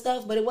modeling and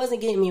stuff, but it wasn't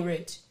getting me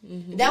rich.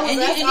 That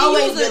was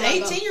always an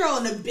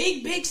 18-year-old in a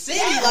big city,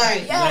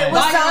 it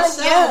was times.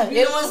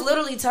 It was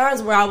literally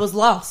times where I was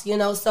lost,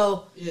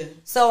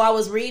 So I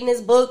was reading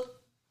this book,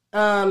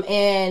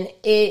 and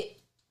it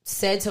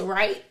said to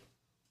write,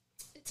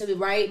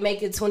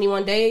 make it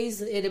 21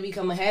 days, it'll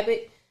become a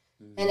habit.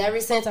 And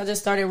ever since I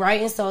just started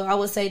writing, so I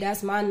would say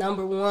that's my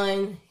number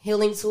one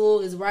healing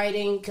tool is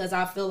writing, because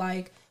I feel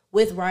like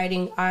with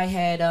writing, I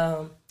had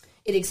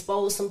it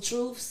exposed some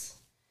truths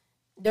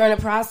during the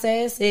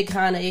process. It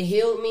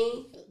healed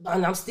me,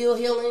 and I'm still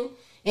healing.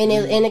 And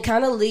it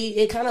kind of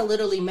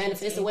literally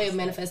manifests a way of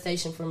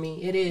manifestation for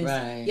me. It is.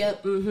 Right.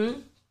 Yep.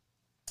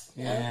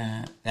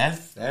 Yeah,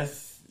 that's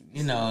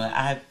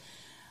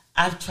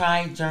I've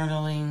tried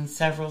journaling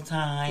several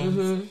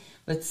times,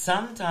 but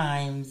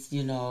sometimes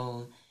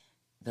the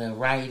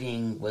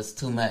writing was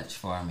too much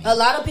for me. A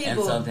lot of people,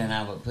 and so then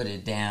I would put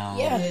it down.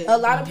 Yeah, a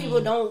lot of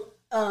people don't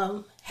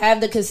have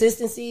the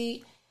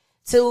consistency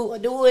to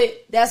do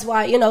it. That's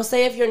why,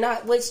 say if you're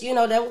not, which,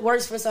 that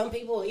works for some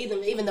people,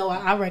 even though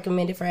I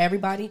recommend it for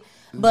everybody.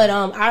 But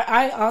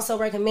I also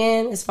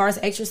recommend, as far as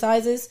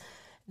exercises,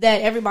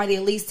 that everybody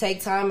at least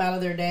take time out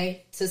of their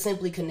day to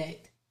simply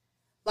connect.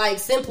 Like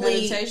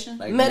simply meditation,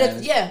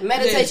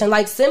 meditation.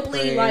 Like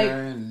simply,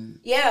 prayer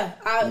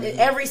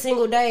every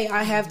single day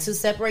I have to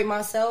separate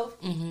myself,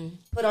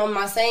 put on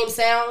my same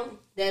sound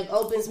that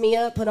opens me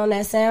up, put on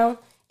that sound.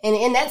 And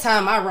in that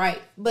time, I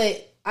write.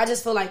 But I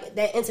just feel like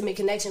that intimate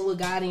connection with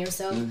God and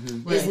yourself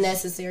is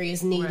necessary,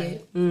 is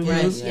needed. Right.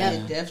 Right. Yeah,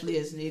 it definitely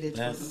is needed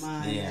for the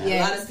mind. Yeah.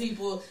 A lot of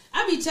people,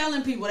 I be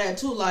telling people that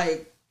too,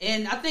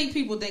 and I think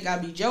people think I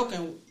be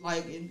joking.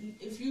 Like,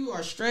 if you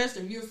are stressed,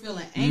 if you're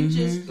feeling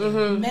anxious,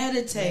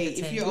 meditate.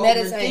 If you're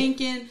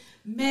overthinking,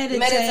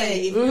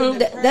 meditate.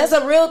 That's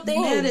a real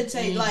thing.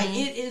 Meditate. Like,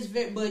 it is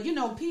very, but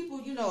people,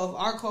 of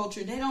our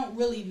culture, they don't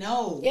really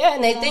know. Yeah,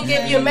 and they think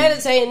if you're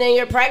meditating, then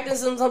you're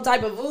practicing some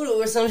type of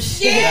voodoo or some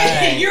shit.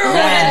 Yeah, you're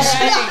not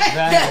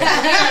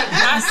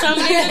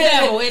something to the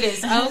devil. It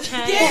is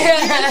okay.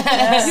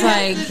 It's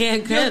like,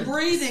 you're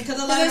breathing, because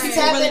a lot of people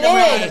tapping really don't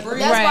know how to in. breathe.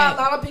 That's why a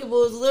lot of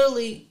people is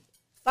literally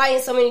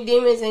fighting so many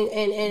demons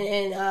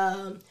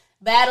and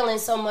battling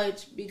so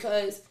much,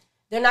 because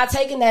they're not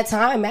taking that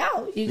time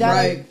out. You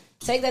gotta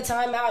take that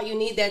time out. You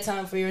need that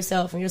time for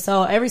yourself and your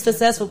soul. Every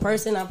successful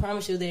person, I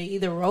promise you, they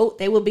either wrote,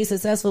 they will be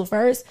successful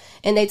first,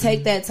 and they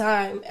take that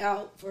time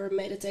out for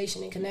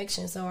meditation and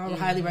connection. So I would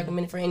highly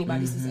recommend it for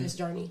anybody's success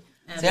journey.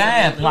 See,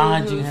 I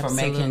applaud you for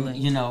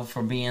making,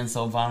 for being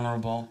so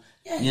vulnerable,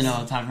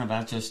 talking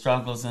about your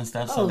struggles and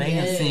stuff, so they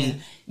can see,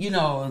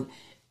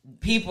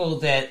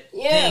 people that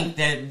think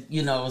that,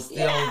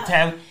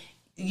 still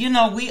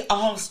we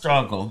all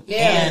struggle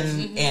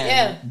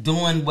and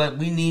doing what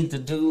we need to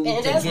do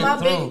and to that's get my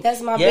through. That's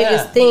my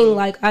biggest thing.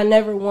 Like, I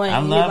never want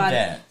anybody. Love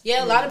that.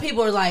 Yeah, a lot of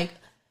people are like,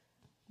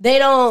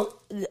 they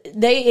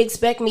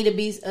expect me to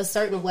be a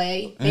certain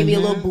way, maybe a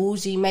little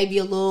bougie, maybe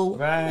a little,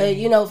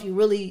 if you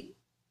really,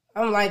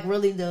 I'm like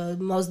really the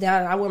most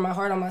down. I wear my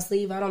heart on my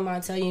sleeve. I don't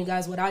mind telling you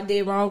guys what I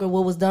did wrong or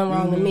what was done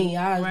wrong to me.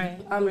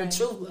 I'm the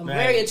truth. I'm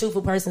very a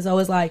truthful person. So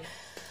it's like,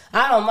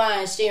 I don't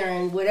mind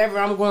sharing whatever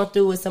I'm going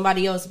through with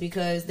somebody else,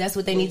 because that's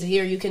what they need to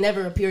hear. You can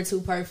never appear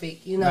too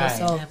perfect,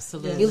 So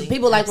absolutely,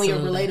 people like when you're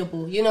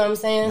relatable. You know what I'm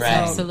saying? Right. So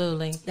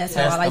absolutely. That's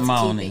how I like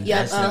to keep it.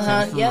 Yep.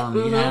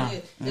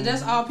 And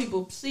that's all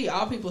people see.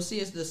 All people see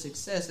is the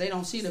success. They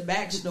don't see the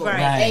backstory.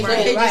 Right.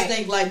 They just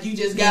think like you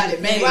just got it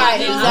made.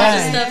 Right.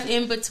 Exactly. Stuff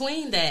in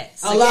between that.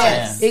 A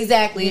lot.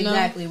 Exactly.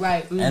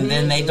 Right. And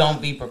then they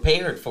don't be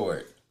prepared for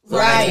it. So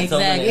Right, so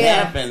when exactly. it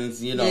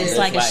happens, it's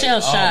like a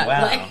shell shock.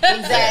 Wow.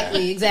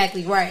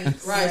 Exactly, right.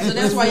 Right, so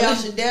that's why y'all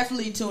should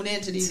definitely tune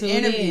into these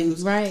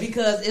interviews, right?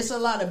 Because it's a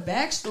lot of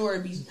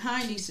backstory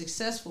behind these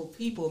successful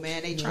people,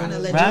 man. They trying to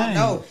let you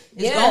know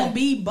it's gonna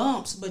be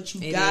bumps, but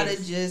you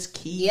gotta just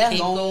keep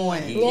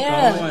going. Keep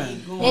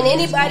going. And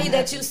anybody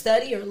that you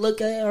study or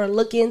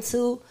look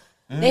into,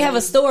 they have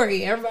a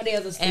story. Everybody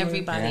has a story.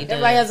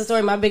 Everybody has a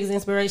story. My biggest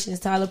inspiration is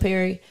Tyler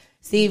Perry,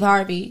 Steve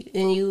Harvey,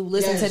 and you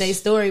listen to their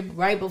story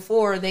right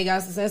before they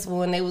got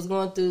successful, and they was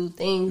going through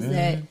things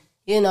that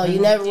you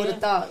never would have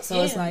thought.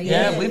 So it's like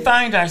we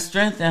find our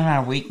strength and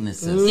our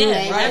weaknesses.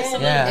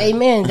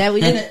 Amen. That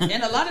we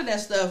and a lot of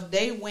that stuff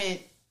they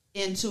went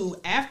into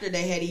after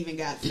they had even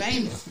got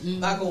famous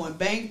by going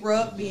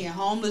bankrupt, being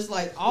homeless,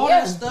 like all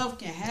that stuff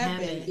can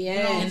happen.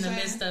 In the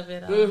midst of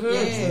it all.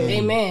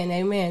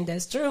 Amen.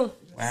 That's true.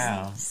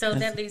 Wow. So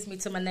that leads me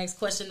to my next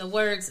question. The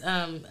words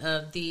of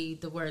the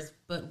words,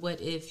 but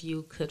what if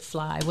you could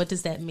fly? What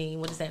does that mean?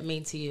 What does that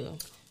mean to you?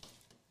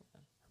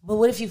 But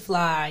what if you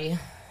fly?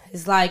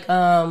 It's like,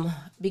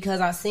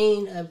 because I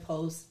seen a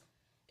post,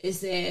 it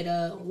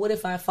said, what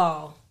if I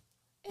fall?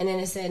 And then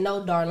it said,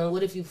 no, darling,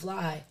 what if you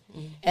fly?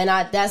 And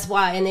that's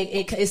why, and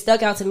it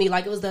stuck out to me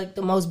like it was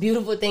the most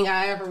beautiful thing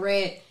I ever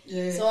read.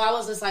 Yeah. So I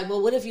was just like,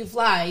 well, what if you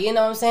fly? You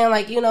know what I'm saying?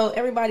 Like,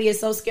 everybody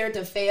is so scared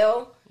to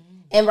fail.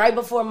 And right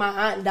before my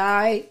aunt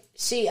died,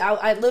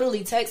 I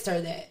literally texted her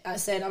that. I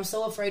said, I'm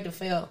so afraid to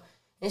fail.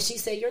 And she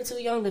said, you're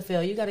too young to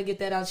fail. You got to get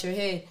that out your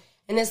head.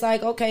 And it's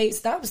like, okay,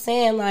 stop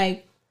saying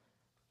like,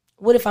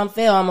 what if I'm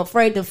fail? I'm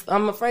afraid to fail.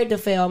 I'm afraid to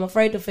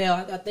fail.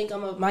 I think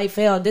might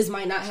fail. This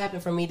might not happen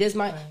for me.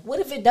 What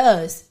if it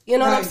does? You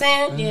know what I'm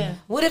saying? Yeah.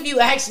 What if you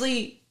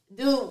actually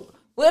do?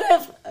 What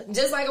if,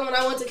 just like when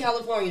I went to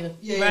California?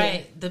 Yeah.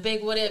 Right. The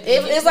big what if.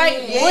 It's like,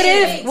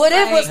 what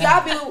if would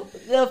stop you?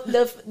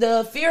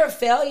 The fear of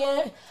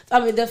failure,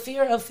 the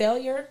fear of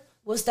failure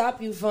will stop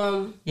you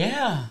from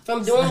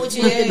doing what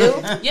you need to do.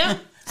 Yeah.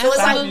 So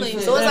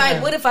it's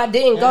like, what if I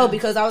didn't go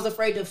because I was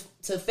afraid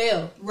to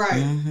fail?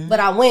 Right. Mm-hmm.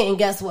 But I went, and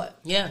guess what?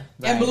 Yeah.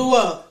 And blew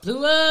up.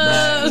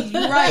 Right.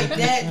 You're right.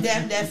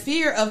 That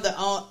fear of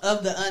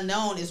the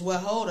unknown is what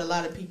hold a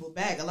lot of people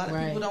back. A lot of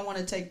people don't want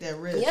to take that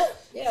risk.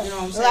 Yeah. You know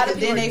what I'm saying?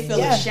 Then they feel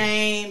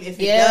ashamed if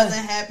it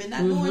doesn't happen.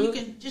 Not knowing you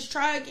can just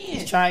try again.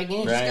 Just try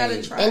again. You just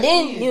gotta try. And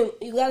then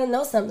you gotta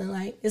know something.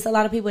 Like, it's a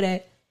lot of people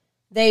that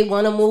they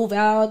want to move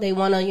out. They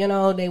want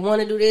to, they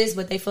want to do this,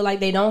 but they feel like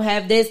they don't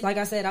have this. Like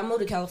I said, I moved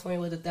to California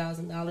with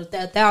 $1,000,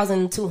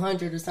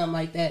 $1,200 or something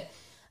like that.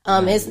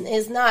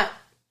 It's not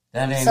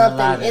that ain't something.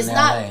 A lot it's in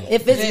not LA.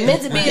 if it's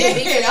meant to be.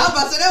 I was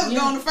about to say that was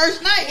going the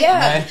first night.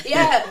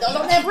 Yeah.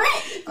 Don't have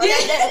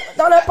rent.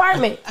 Don't have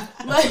apartment.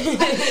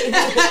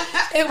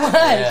 It was.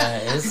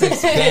 Yeah, it's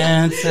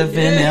expensive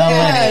in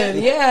LA.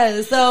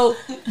 Yeah. So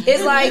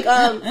it's like,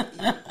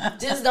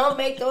 just don't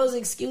make those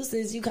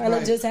excuses. You kind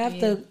of just have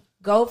to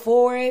go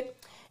for it,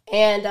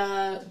 and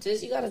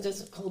you gotta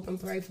just hope and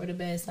pray for the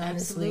best.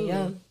 Honestly,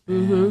 yeah.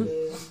 Mm-hmm.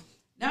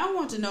 Now I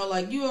want to know,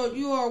 like, you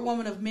are a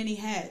woman of many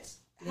hats.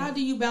 How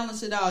do you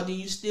balance it all? Do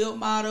you still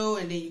model,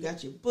 and then you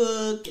got your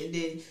book, and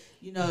then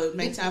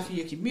make time for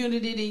your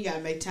community, then you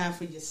gotta make time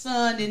for your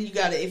son, then you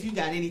gotta, if you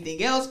got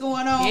anything else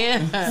going on.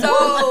 Yeah.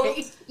 So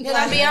can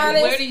I be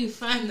honest? Where do you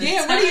find the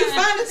time? Where do you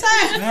find the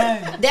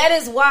time? That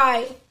is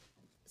why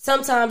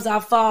sometimes I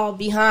fall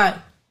behind,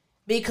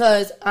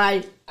 because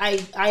I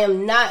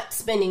am not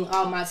spending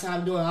all my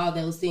time doing all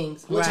those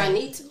things, which I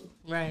need to.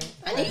 Right.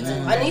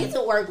 I need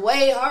to work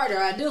way harder.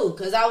 I do,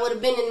 because I would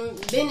have been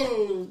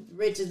in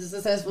rich and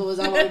successful as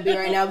I want to be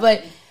right now.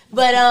 But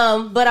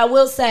I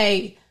will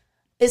say,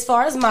 as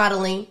far as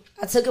modeling,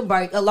 I took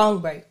a long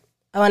break.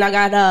 When I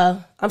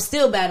got I'm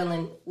still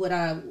battling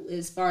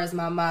as far as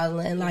my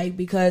modeling, like,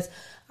 because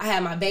I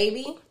had my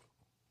baby,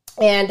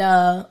 and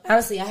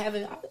honestly, I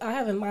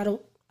haven't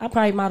modeled. I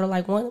probably modeled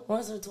like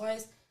once or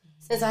twice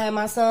since I had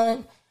my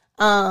son,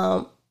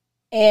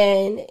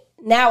 and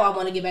now I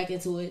want to get back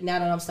into it now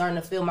that I'm starting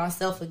to feel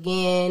myself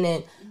again.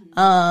 And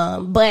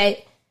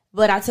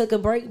but I took a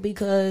break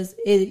because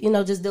it,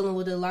 just dealing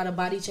with a lot of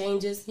body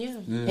changes. Yeah.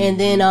 Mm-hmm.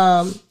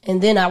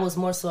 And then I was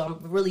more so, I'm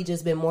really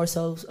just been more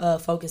so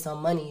focused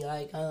on money,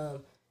 like,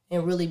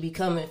 and really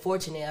becoming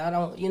fortunate. I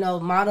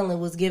don't, modeling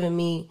was giving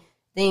me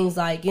things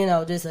like,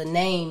 just a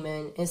name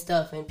and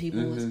stuff, and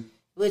people was,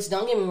 which,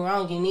 don't get me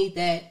wrong, you need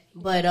that.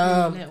 But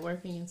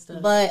networking and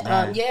stuff. But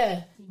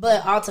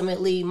But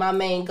ultimately, my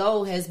main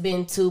goal has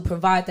been to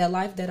provide that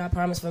life that I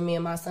promised for me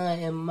and my son.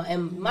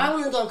 And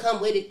modeling's gonna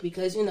come with it,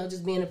 because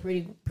just being a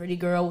pretty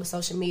girl with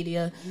social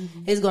media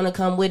is gonna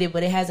come with it.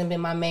 But it hasn't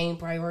been my main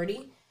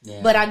priority.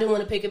 Yeah. But I do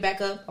want to pick it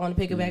back up. I want to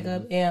pick it back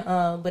up.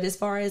 And but as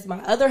far as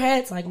my other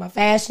hats, like my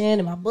fashion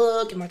and my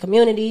book and my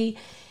community,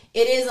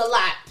 it is a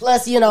lot.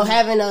 Plus,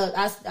 having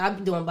I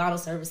be doing bottle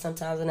service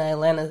sometimes in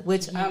Atlanta,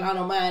 which I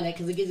don't mind that,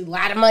 because it gives you a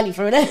lot of money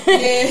for that.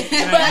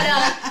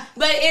 Yeah.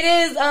 But it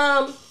is.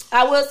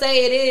 I will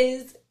say it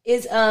is.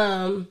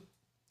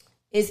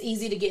 It's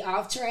easy to get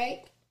off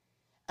track.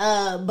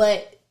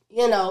 But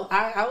you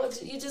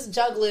just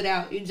juggle it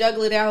out. You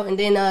juggle it out, and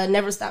then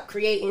never stop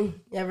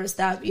creating. Never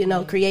stop,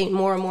 creating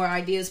more and more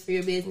ideas for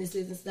your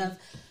businesses and stuff.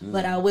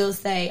 But I will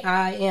say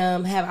I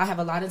have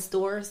a lot of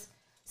stores.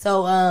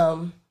 So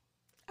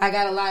I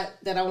got a lot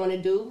that I want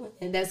to do,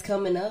 and that's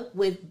coming up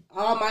with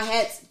all my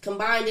hats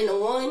combined into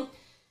one.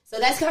 So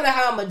that's kind of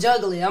how I'm going to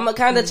juggle it. I'm going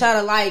to kind of try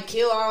to, like,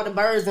 kill all the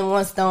birds in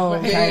one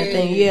stone kind of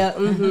thing. Yeah.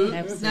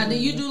 Mm-hmm. Now, do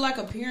you do, like,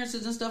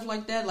 appearances and stuff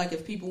like that? Like,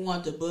 if people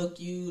want to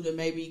book you to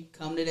maybe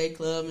come to their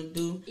club and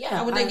do? Yeah.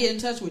 How would they get in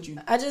touch with you?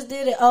 I just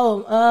did it.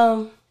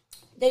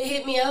 They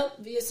hit me up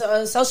via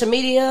social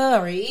media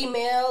or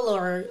email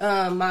or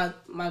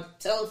my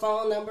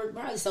telephone number,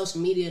 probably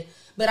social media.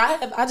 But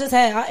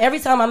every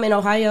time I'm in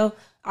Ohio,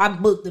 I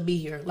book to be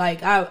here.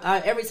 Like,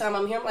 every time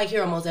I'm here, I'm like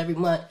here almost every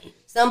month.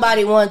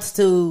 Somebody wants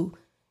to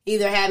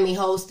either have me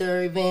host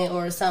their event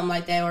or something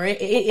like that, or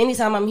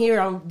anytime I'm here,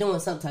 I'm doing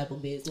some type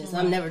of business.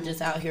 I'm never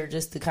just out here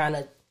just to kind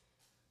of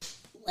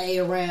lay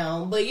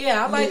around. But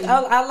yeah,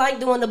 I like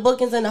doing the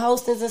bookings and the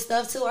hostings and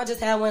stuff too. I just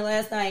had one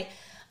last night,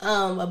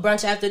 a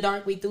brunch after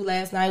dark we threw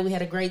last night. We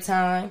had a great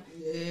time.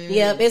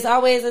 Yeah,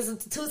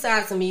 it's two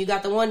sides to me. You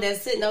got the one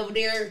that's sitting over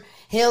there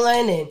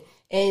healing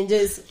and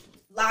just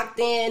locked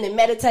in and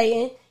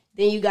meditating.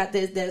 then you got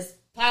this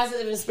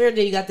positive and spirit,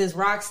 then you got this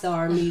rock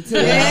star in me too.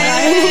 You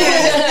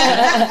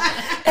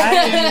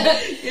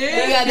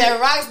got that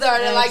rock star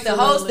that like to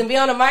host and be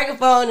on the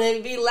microphone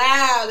and be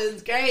loud.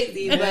 It's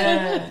crazy, but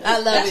I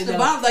love That's it. The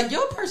bomb. Like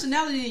your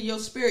personality and your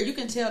spirit, you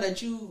can tell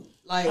that you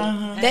like.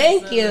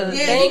 Thank you.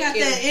 Yeah, you got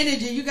that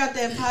energy. You got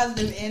that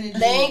positive energy.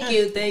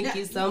 Thank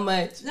you so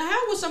much. Now,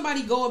 how would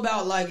somebody go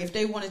about like if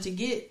they wanted to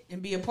get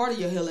and be a part of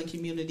your healing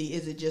community?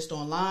 Is it just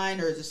online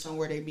or is it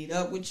somewhere they meet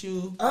up with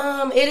you?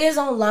 It is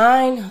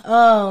online.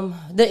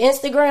 The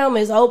Instagram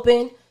is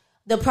open.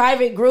 The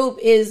private group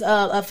is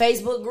a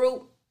Facebook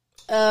group.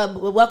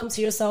 Welcome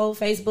to Your Soul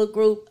Facebook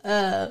group.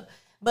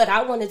 But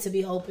I want it to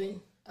be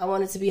open.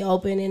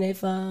 And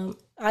if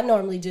I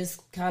normally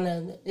just kind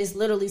of, it's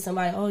literally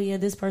somebody, oh yeah,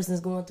 this person's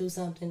going through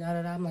something. Da,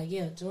 da, da. I'm like,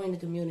 yeah, join the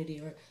community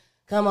or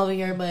come over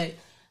here. But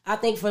I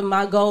think for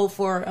my goal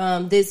for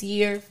this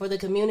year for the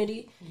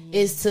community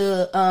is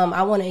to,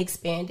 I want to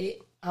expand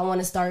it. I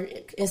want to start,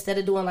 instead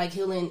of doing like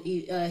healing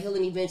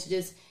events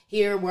just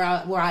here where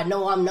I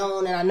know I'm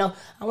known and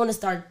I want to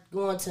start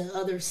going to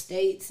other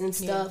states and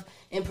stuff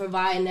and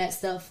providing that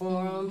stuff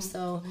for them.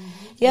 So,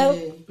 yeah.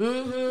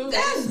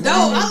 That's dope.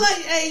 I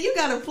like, hey, you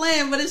got a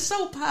plan, but it's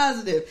so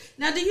positive.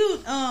 Now, do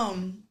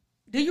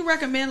you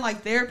recommend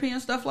like therapy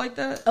and stuff like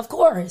that? Of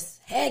course.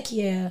 Heck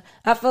yeah.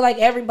 I feel like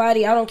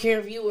everybody, I don't care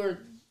if you were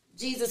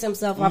Jesus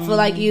himself, I feel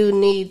like you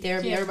need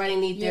therapy. Yeah. Everybody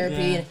need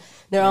therapy in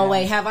their own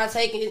way. Have I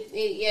taken it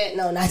yet?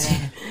 No, not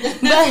yet.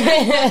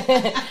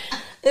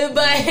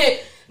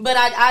 But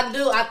I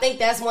do. I think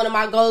that's one of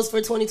my goals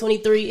for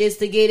 2023 is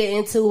to get it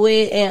into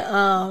it.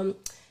 And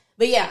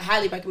but yeah,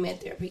 highly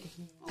recommend therapy.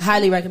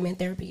 Highly recommend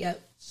therapy.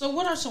 Yep. So,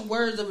 what are some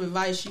words of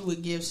advice you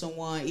would give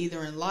someone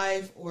either in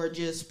life or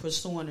just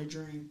pursuing a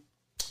dream?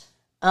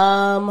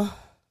 I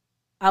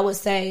would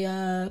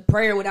say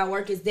prayer without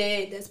work is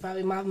dead. That's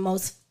probably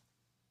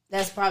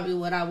That's probably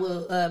what I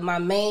will. My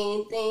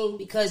main thing,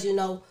 because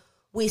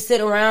we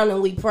sit around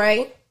and we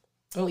pray.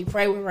 We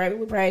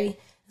pray.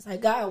 It's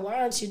like, God,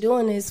 why aren't you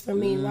doing this for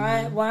me?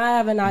 Why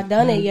haven't I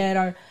done it yet?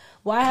 Or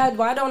why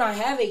don't I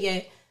have it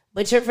yet?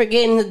 But you're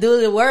forgetting to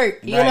do the work.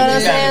 You know what I'm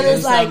saying?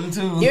 It's like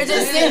you're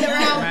just sitting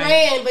around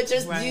praying, but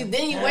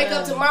then you wake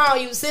up tomorrow,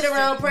 you sit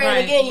around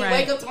praying again. You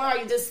wake up tomorrow,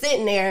 you're just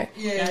sitting there.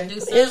 Yeah.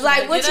 It's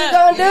like, what you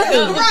gonna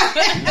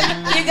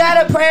do? You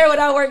got a prayer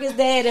without work is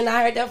dead, and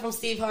I heard that from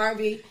Steve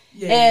Harvey.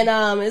 Yeah.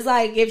 And it's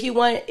like if you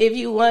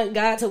want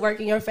God to work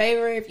in your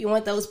favor, if you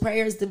want those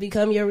prayers to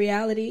become your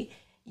reality,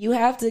 you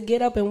have to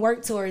get up and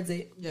work towards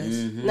it. Yes.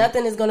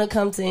 Nothing is going to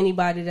come to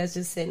anybody that's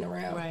just sitting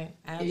around. Right.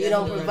 If you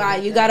don't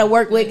provide, you got to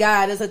work with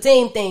God. It's a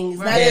team thing.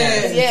 It's not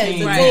it's a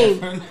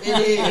team.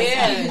 It is.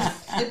 Yeah.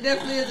 It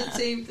definitely is a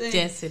team thing.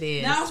 Yes, it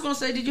is. Now, I was going to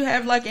say, did you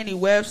have like any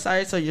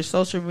websites or your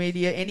social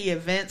media, any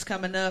events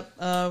coming up?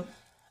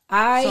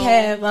 I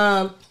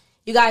have,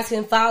 you guys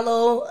can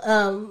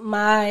follow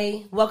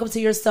my Welcome to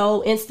Your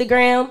Soul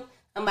Instagram.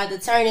 I'm about to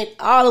turn it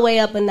all the way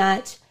up a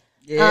notch.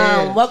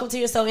 Yeah. Welcome to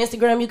Your Soul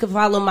Instagram. You can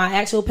follow my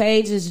actual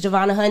page. It's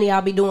Jovanna Honey.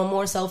 I'll be doing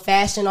more so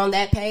fashion on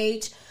that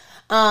page.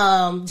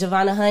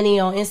 Jovanna Honey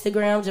on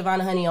Instagram,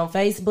 Jovanna Honey on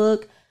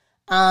Facebook.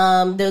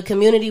 The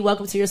community,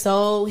 Welcome to Your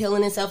Soul,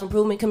 Healing and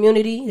Self-Improvement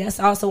Community. That's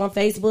also on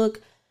Facebook.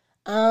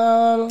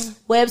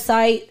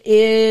 Website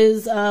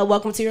is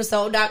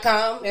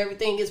welcometoyoursoul.com.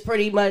 Everything is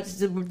pretty much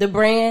the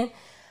brand.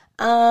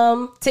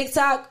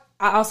 TikTok,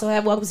 I also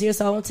have Welcome to Your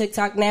Soul on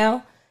TikTok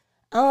now.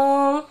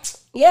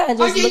 Yeah,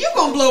 just you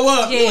gonna blow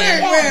up.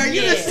 Yeah, where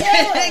you just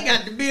they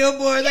got the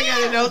billboards, they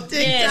got it on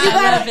TikTok. Yeah,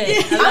 I love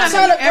it. I'm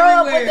trying to grow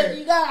up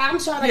with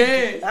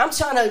I'm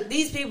trying to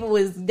these people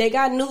they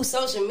got new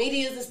social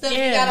medias and stuff. You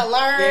gotta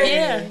learn.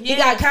 Yeah. You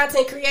got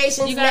content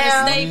creations you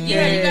gotta now.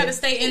 You gotta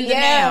stay in the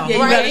now. Yeah,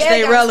 you gotta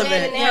stay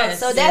relevant. Yes,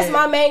 so that's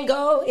my main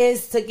goal,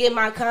 is to get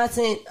my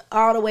content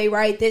all the way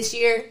right this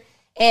year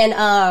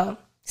and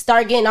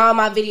start getting all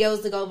my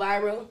videos to go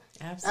viral.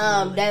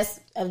 Absolutely. That's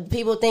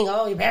people think,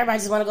 oh, everybody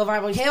just want to go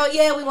viral. Hell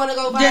yeah, we want to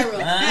go viral. Hell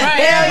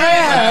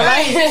yeah,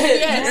 right?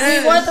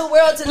 Yes. We want the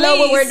world to know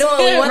what we're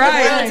doing. We want the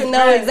world to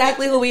know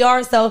exactly who we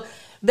are. So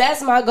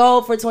that's my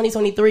goal for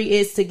 2023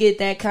 is to get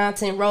that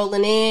content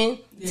rolling in.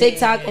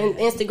 TikTok and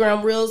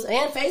Instagram Reels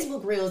and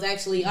Facebook Reels,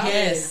 actually.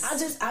 Yes.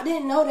 I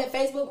didn't know that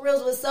Facebook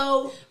Reels was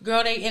so...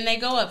 Girl, they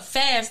go up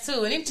fast,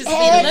 too. And it just be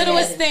the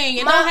littlest thing.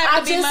 It don't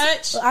have to be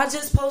much. I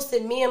just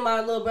posted, me and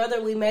my little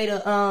brother, we made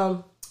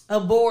a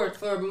board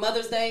for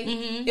Mother's Day.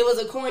 Mm-hmm. It was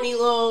a corny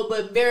little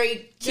but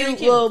very cute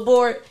little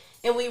board,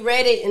 and we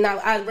read it, and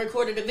I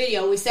recorded a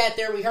video. We sat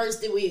there,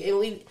 rehearsed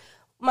it,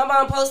 my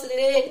mom posted it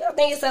in. I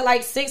think it's at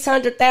like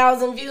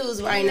 600,000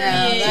 views right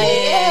now.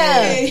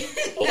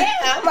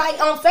 I'm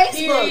like on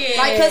Facebook,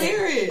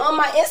 because on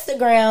my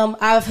Instagram,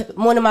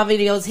 one of my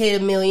videos hit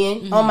 1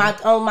 million. Mm-hmm. On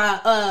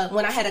my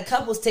when I had a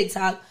couples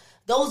TikTok,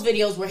 those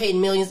videos were hitting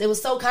millions. It was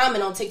so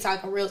common on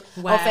TikTok and Reels,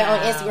 on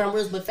Instagram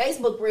Reels, but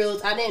Facebook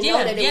Reels, I didn't know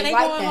that it was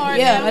like that.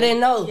 Yeah, I didn't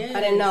know. Yes, I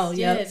didn't know.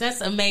 Yes,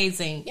 that's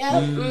amazing. Yeah,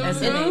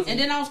 that's amazing. And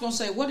then I was gonna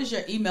say, what is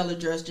your email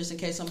address, just in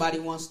case somebody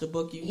wants to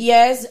book you?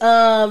 Yes,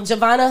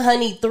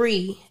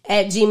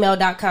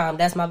 JovannaHoney3@gmail.com.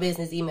 That's my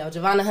business email.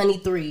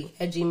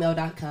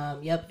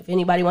 JovannaHoney3@gmail.com. Yep. If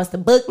anybody wants to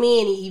book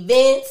me, any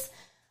events,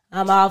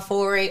 I'm all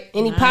for it.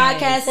 Any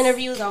podcast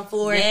interviews, I'm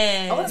for it.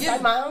 I want to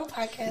start my own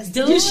podcast.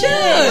 You should.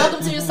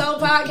 Welcome to your soul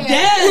podcast.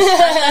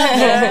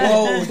 Yes.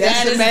 Whoa,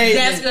 that's amazing.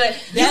 That's good.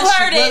 You That's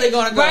heard really it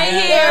gonna go. right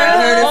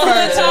here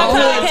on the Talk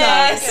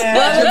Podcast.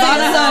 Welcome to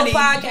your soul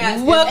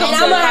podcast. Welcome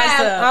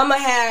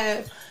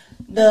and to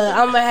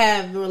I'm gonna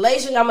have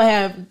relationships. I'm gonna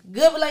have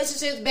good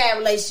relationships, bad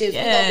relationships.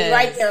 We're gonna be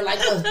right there, like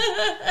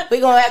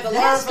we're gonna have to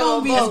learn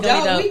from them. We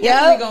definitely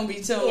gonna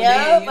be tuned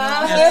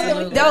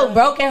in. Dope.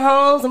 Broken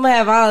homes. I'm gonna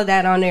have all of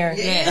that on there.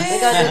 Yes. We're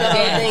gonna do the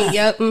whole thing.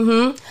 Yep.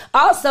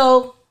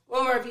 Also,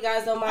 one more, if you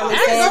guys don't mind me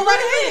saying. Go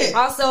right ahead.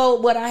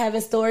 Also, what I have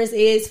in stores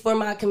is for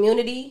my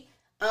community.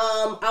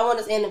 I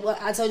want to, and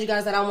I told you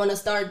guys that I want to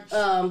start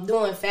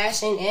doing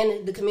fashion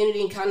and the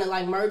community and kind of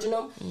like merging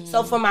them.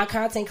 So for my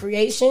content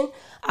creation,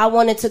 I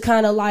wanted to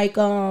kind of like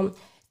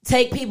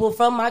take people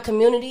from my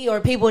community or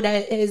people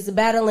that is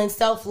battling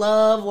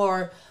self-love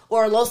or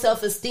low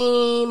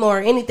self-esteem or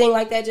anything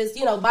like that, just,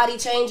 body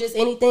changes,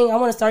 anything. I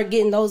want to start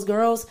getting those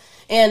girls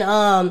and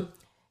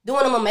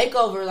doing them a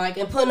makeover, like,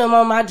 and putting them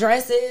on my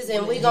dresses,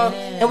 and we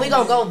gonna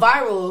go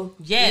viral.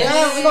 Yes.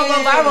 Yeah, we gonna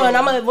go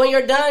viral, and when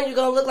you're done, you're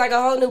gonna look like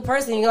a whole new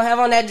person. You're gonna have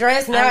on that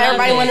dress. Now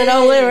everybody want to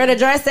know where the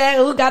dress at,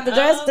 who got the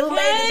dress, who made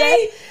the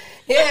dress.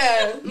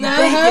 Yeah,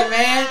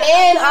 man.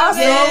 And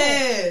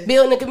also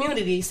building a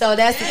community. So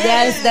that's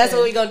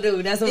what we gonna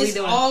do. That's what we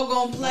doing. It's all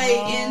gonna play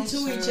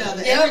into each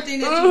other. Everything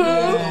that you do is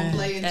gonna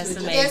play into each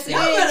other.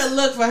 Y'all better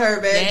look for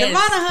her, man.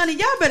 Jovanna Honey,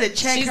 y'all better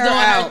check her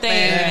out,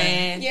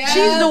 man. Yeah.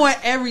 She's doing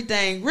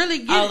everything.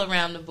 Really all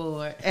around the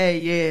board. Hey,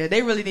 yeah,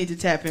 they really need to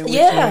tap in with you.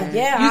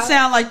 Yeah. You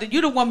sound like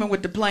you the woman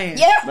with the plan.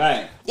 Yeah.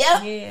 Right.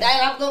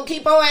 Yeah. I'm gonna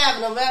keep on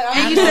having them.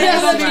 And you said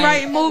you're gonna be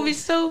writing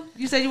movies too?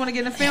 You said you want to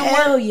get in the film work?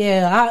 Hell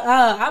yeah.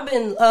 I've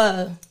been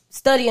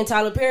studying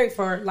Tyler Perry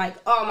for like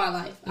all my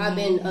life. I've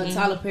been a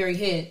Tyler Perry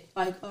head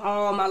like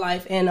all my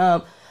life, and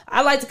I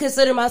like to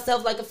consider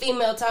myself like a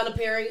female Tyler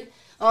Perry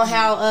on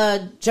how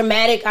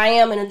dramatic I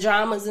am in the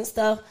dramas and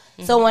stuff.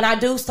 So when I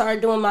do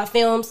start doing my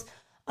films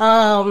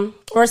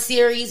or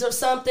series or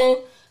something,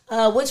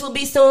 which will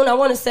be soon, I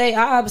want to say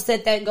I've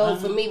set that goal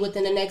for me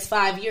within the next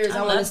 5 years.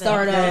 I want to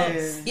start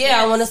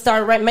I want to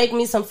start making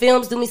me some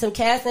films, do me some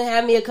casting,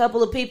 have me a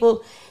couple of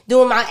people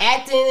doing my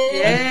acting.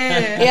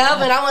 And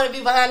I want to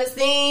be behind the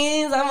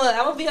scenes. I'm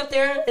gonna be up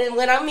there, and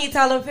when I meet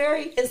Tyler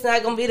Perry, it's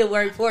not gonna be to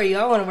work for you.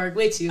 I want to work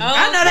with you.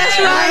 I know that's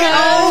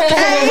right.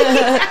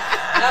 Okay.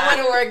 I want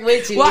to work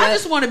with you. Well, I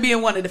just want to be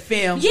in one of the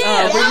films.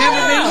 Yeah, remember me?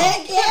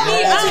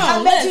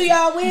 I bet you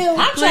y'all will.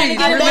 I'm trying to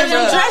get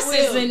them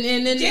dresses and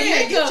then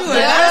makeup. I'm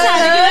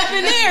trying to get up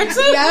in there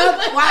too.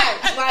 Why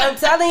I'm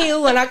telling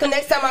you,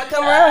 next time I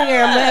come around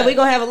here, man, we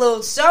gonna have a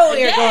little show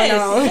here going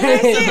on.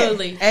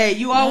 Absolutely. Hey,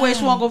 you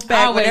always want to go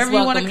back. Whenever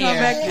you want to come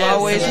back, you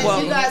always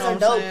welcome. You guys are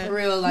dope for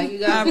real. Like, you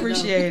guys, I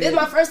appreciate it. It's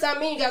my first time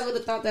meeting you guys. Would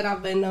have thought that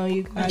I've been knowing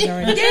you guys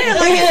already. Yeah,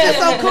 like it's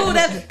so cool.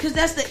 Because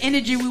that's the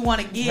energy we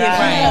want to give. We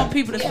want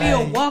people to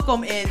feel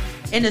welcome and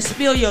to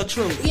spill your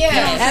truth.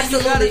 Yeah,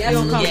 absolutely. You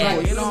know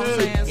what I'm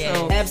saying?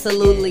 So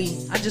absolutely.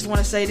 I just want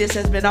to say this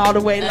has been all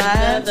the way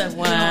live. Another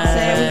one. You know what I'm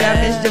saying? We got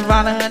Miss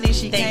Jovanna Honey.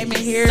 She came in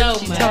here.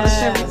 She told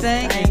us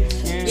everything.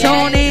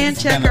 Tune in,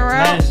 check her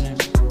out.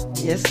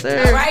 Yes,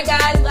 sir. All right,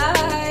 guys.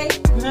 Bye.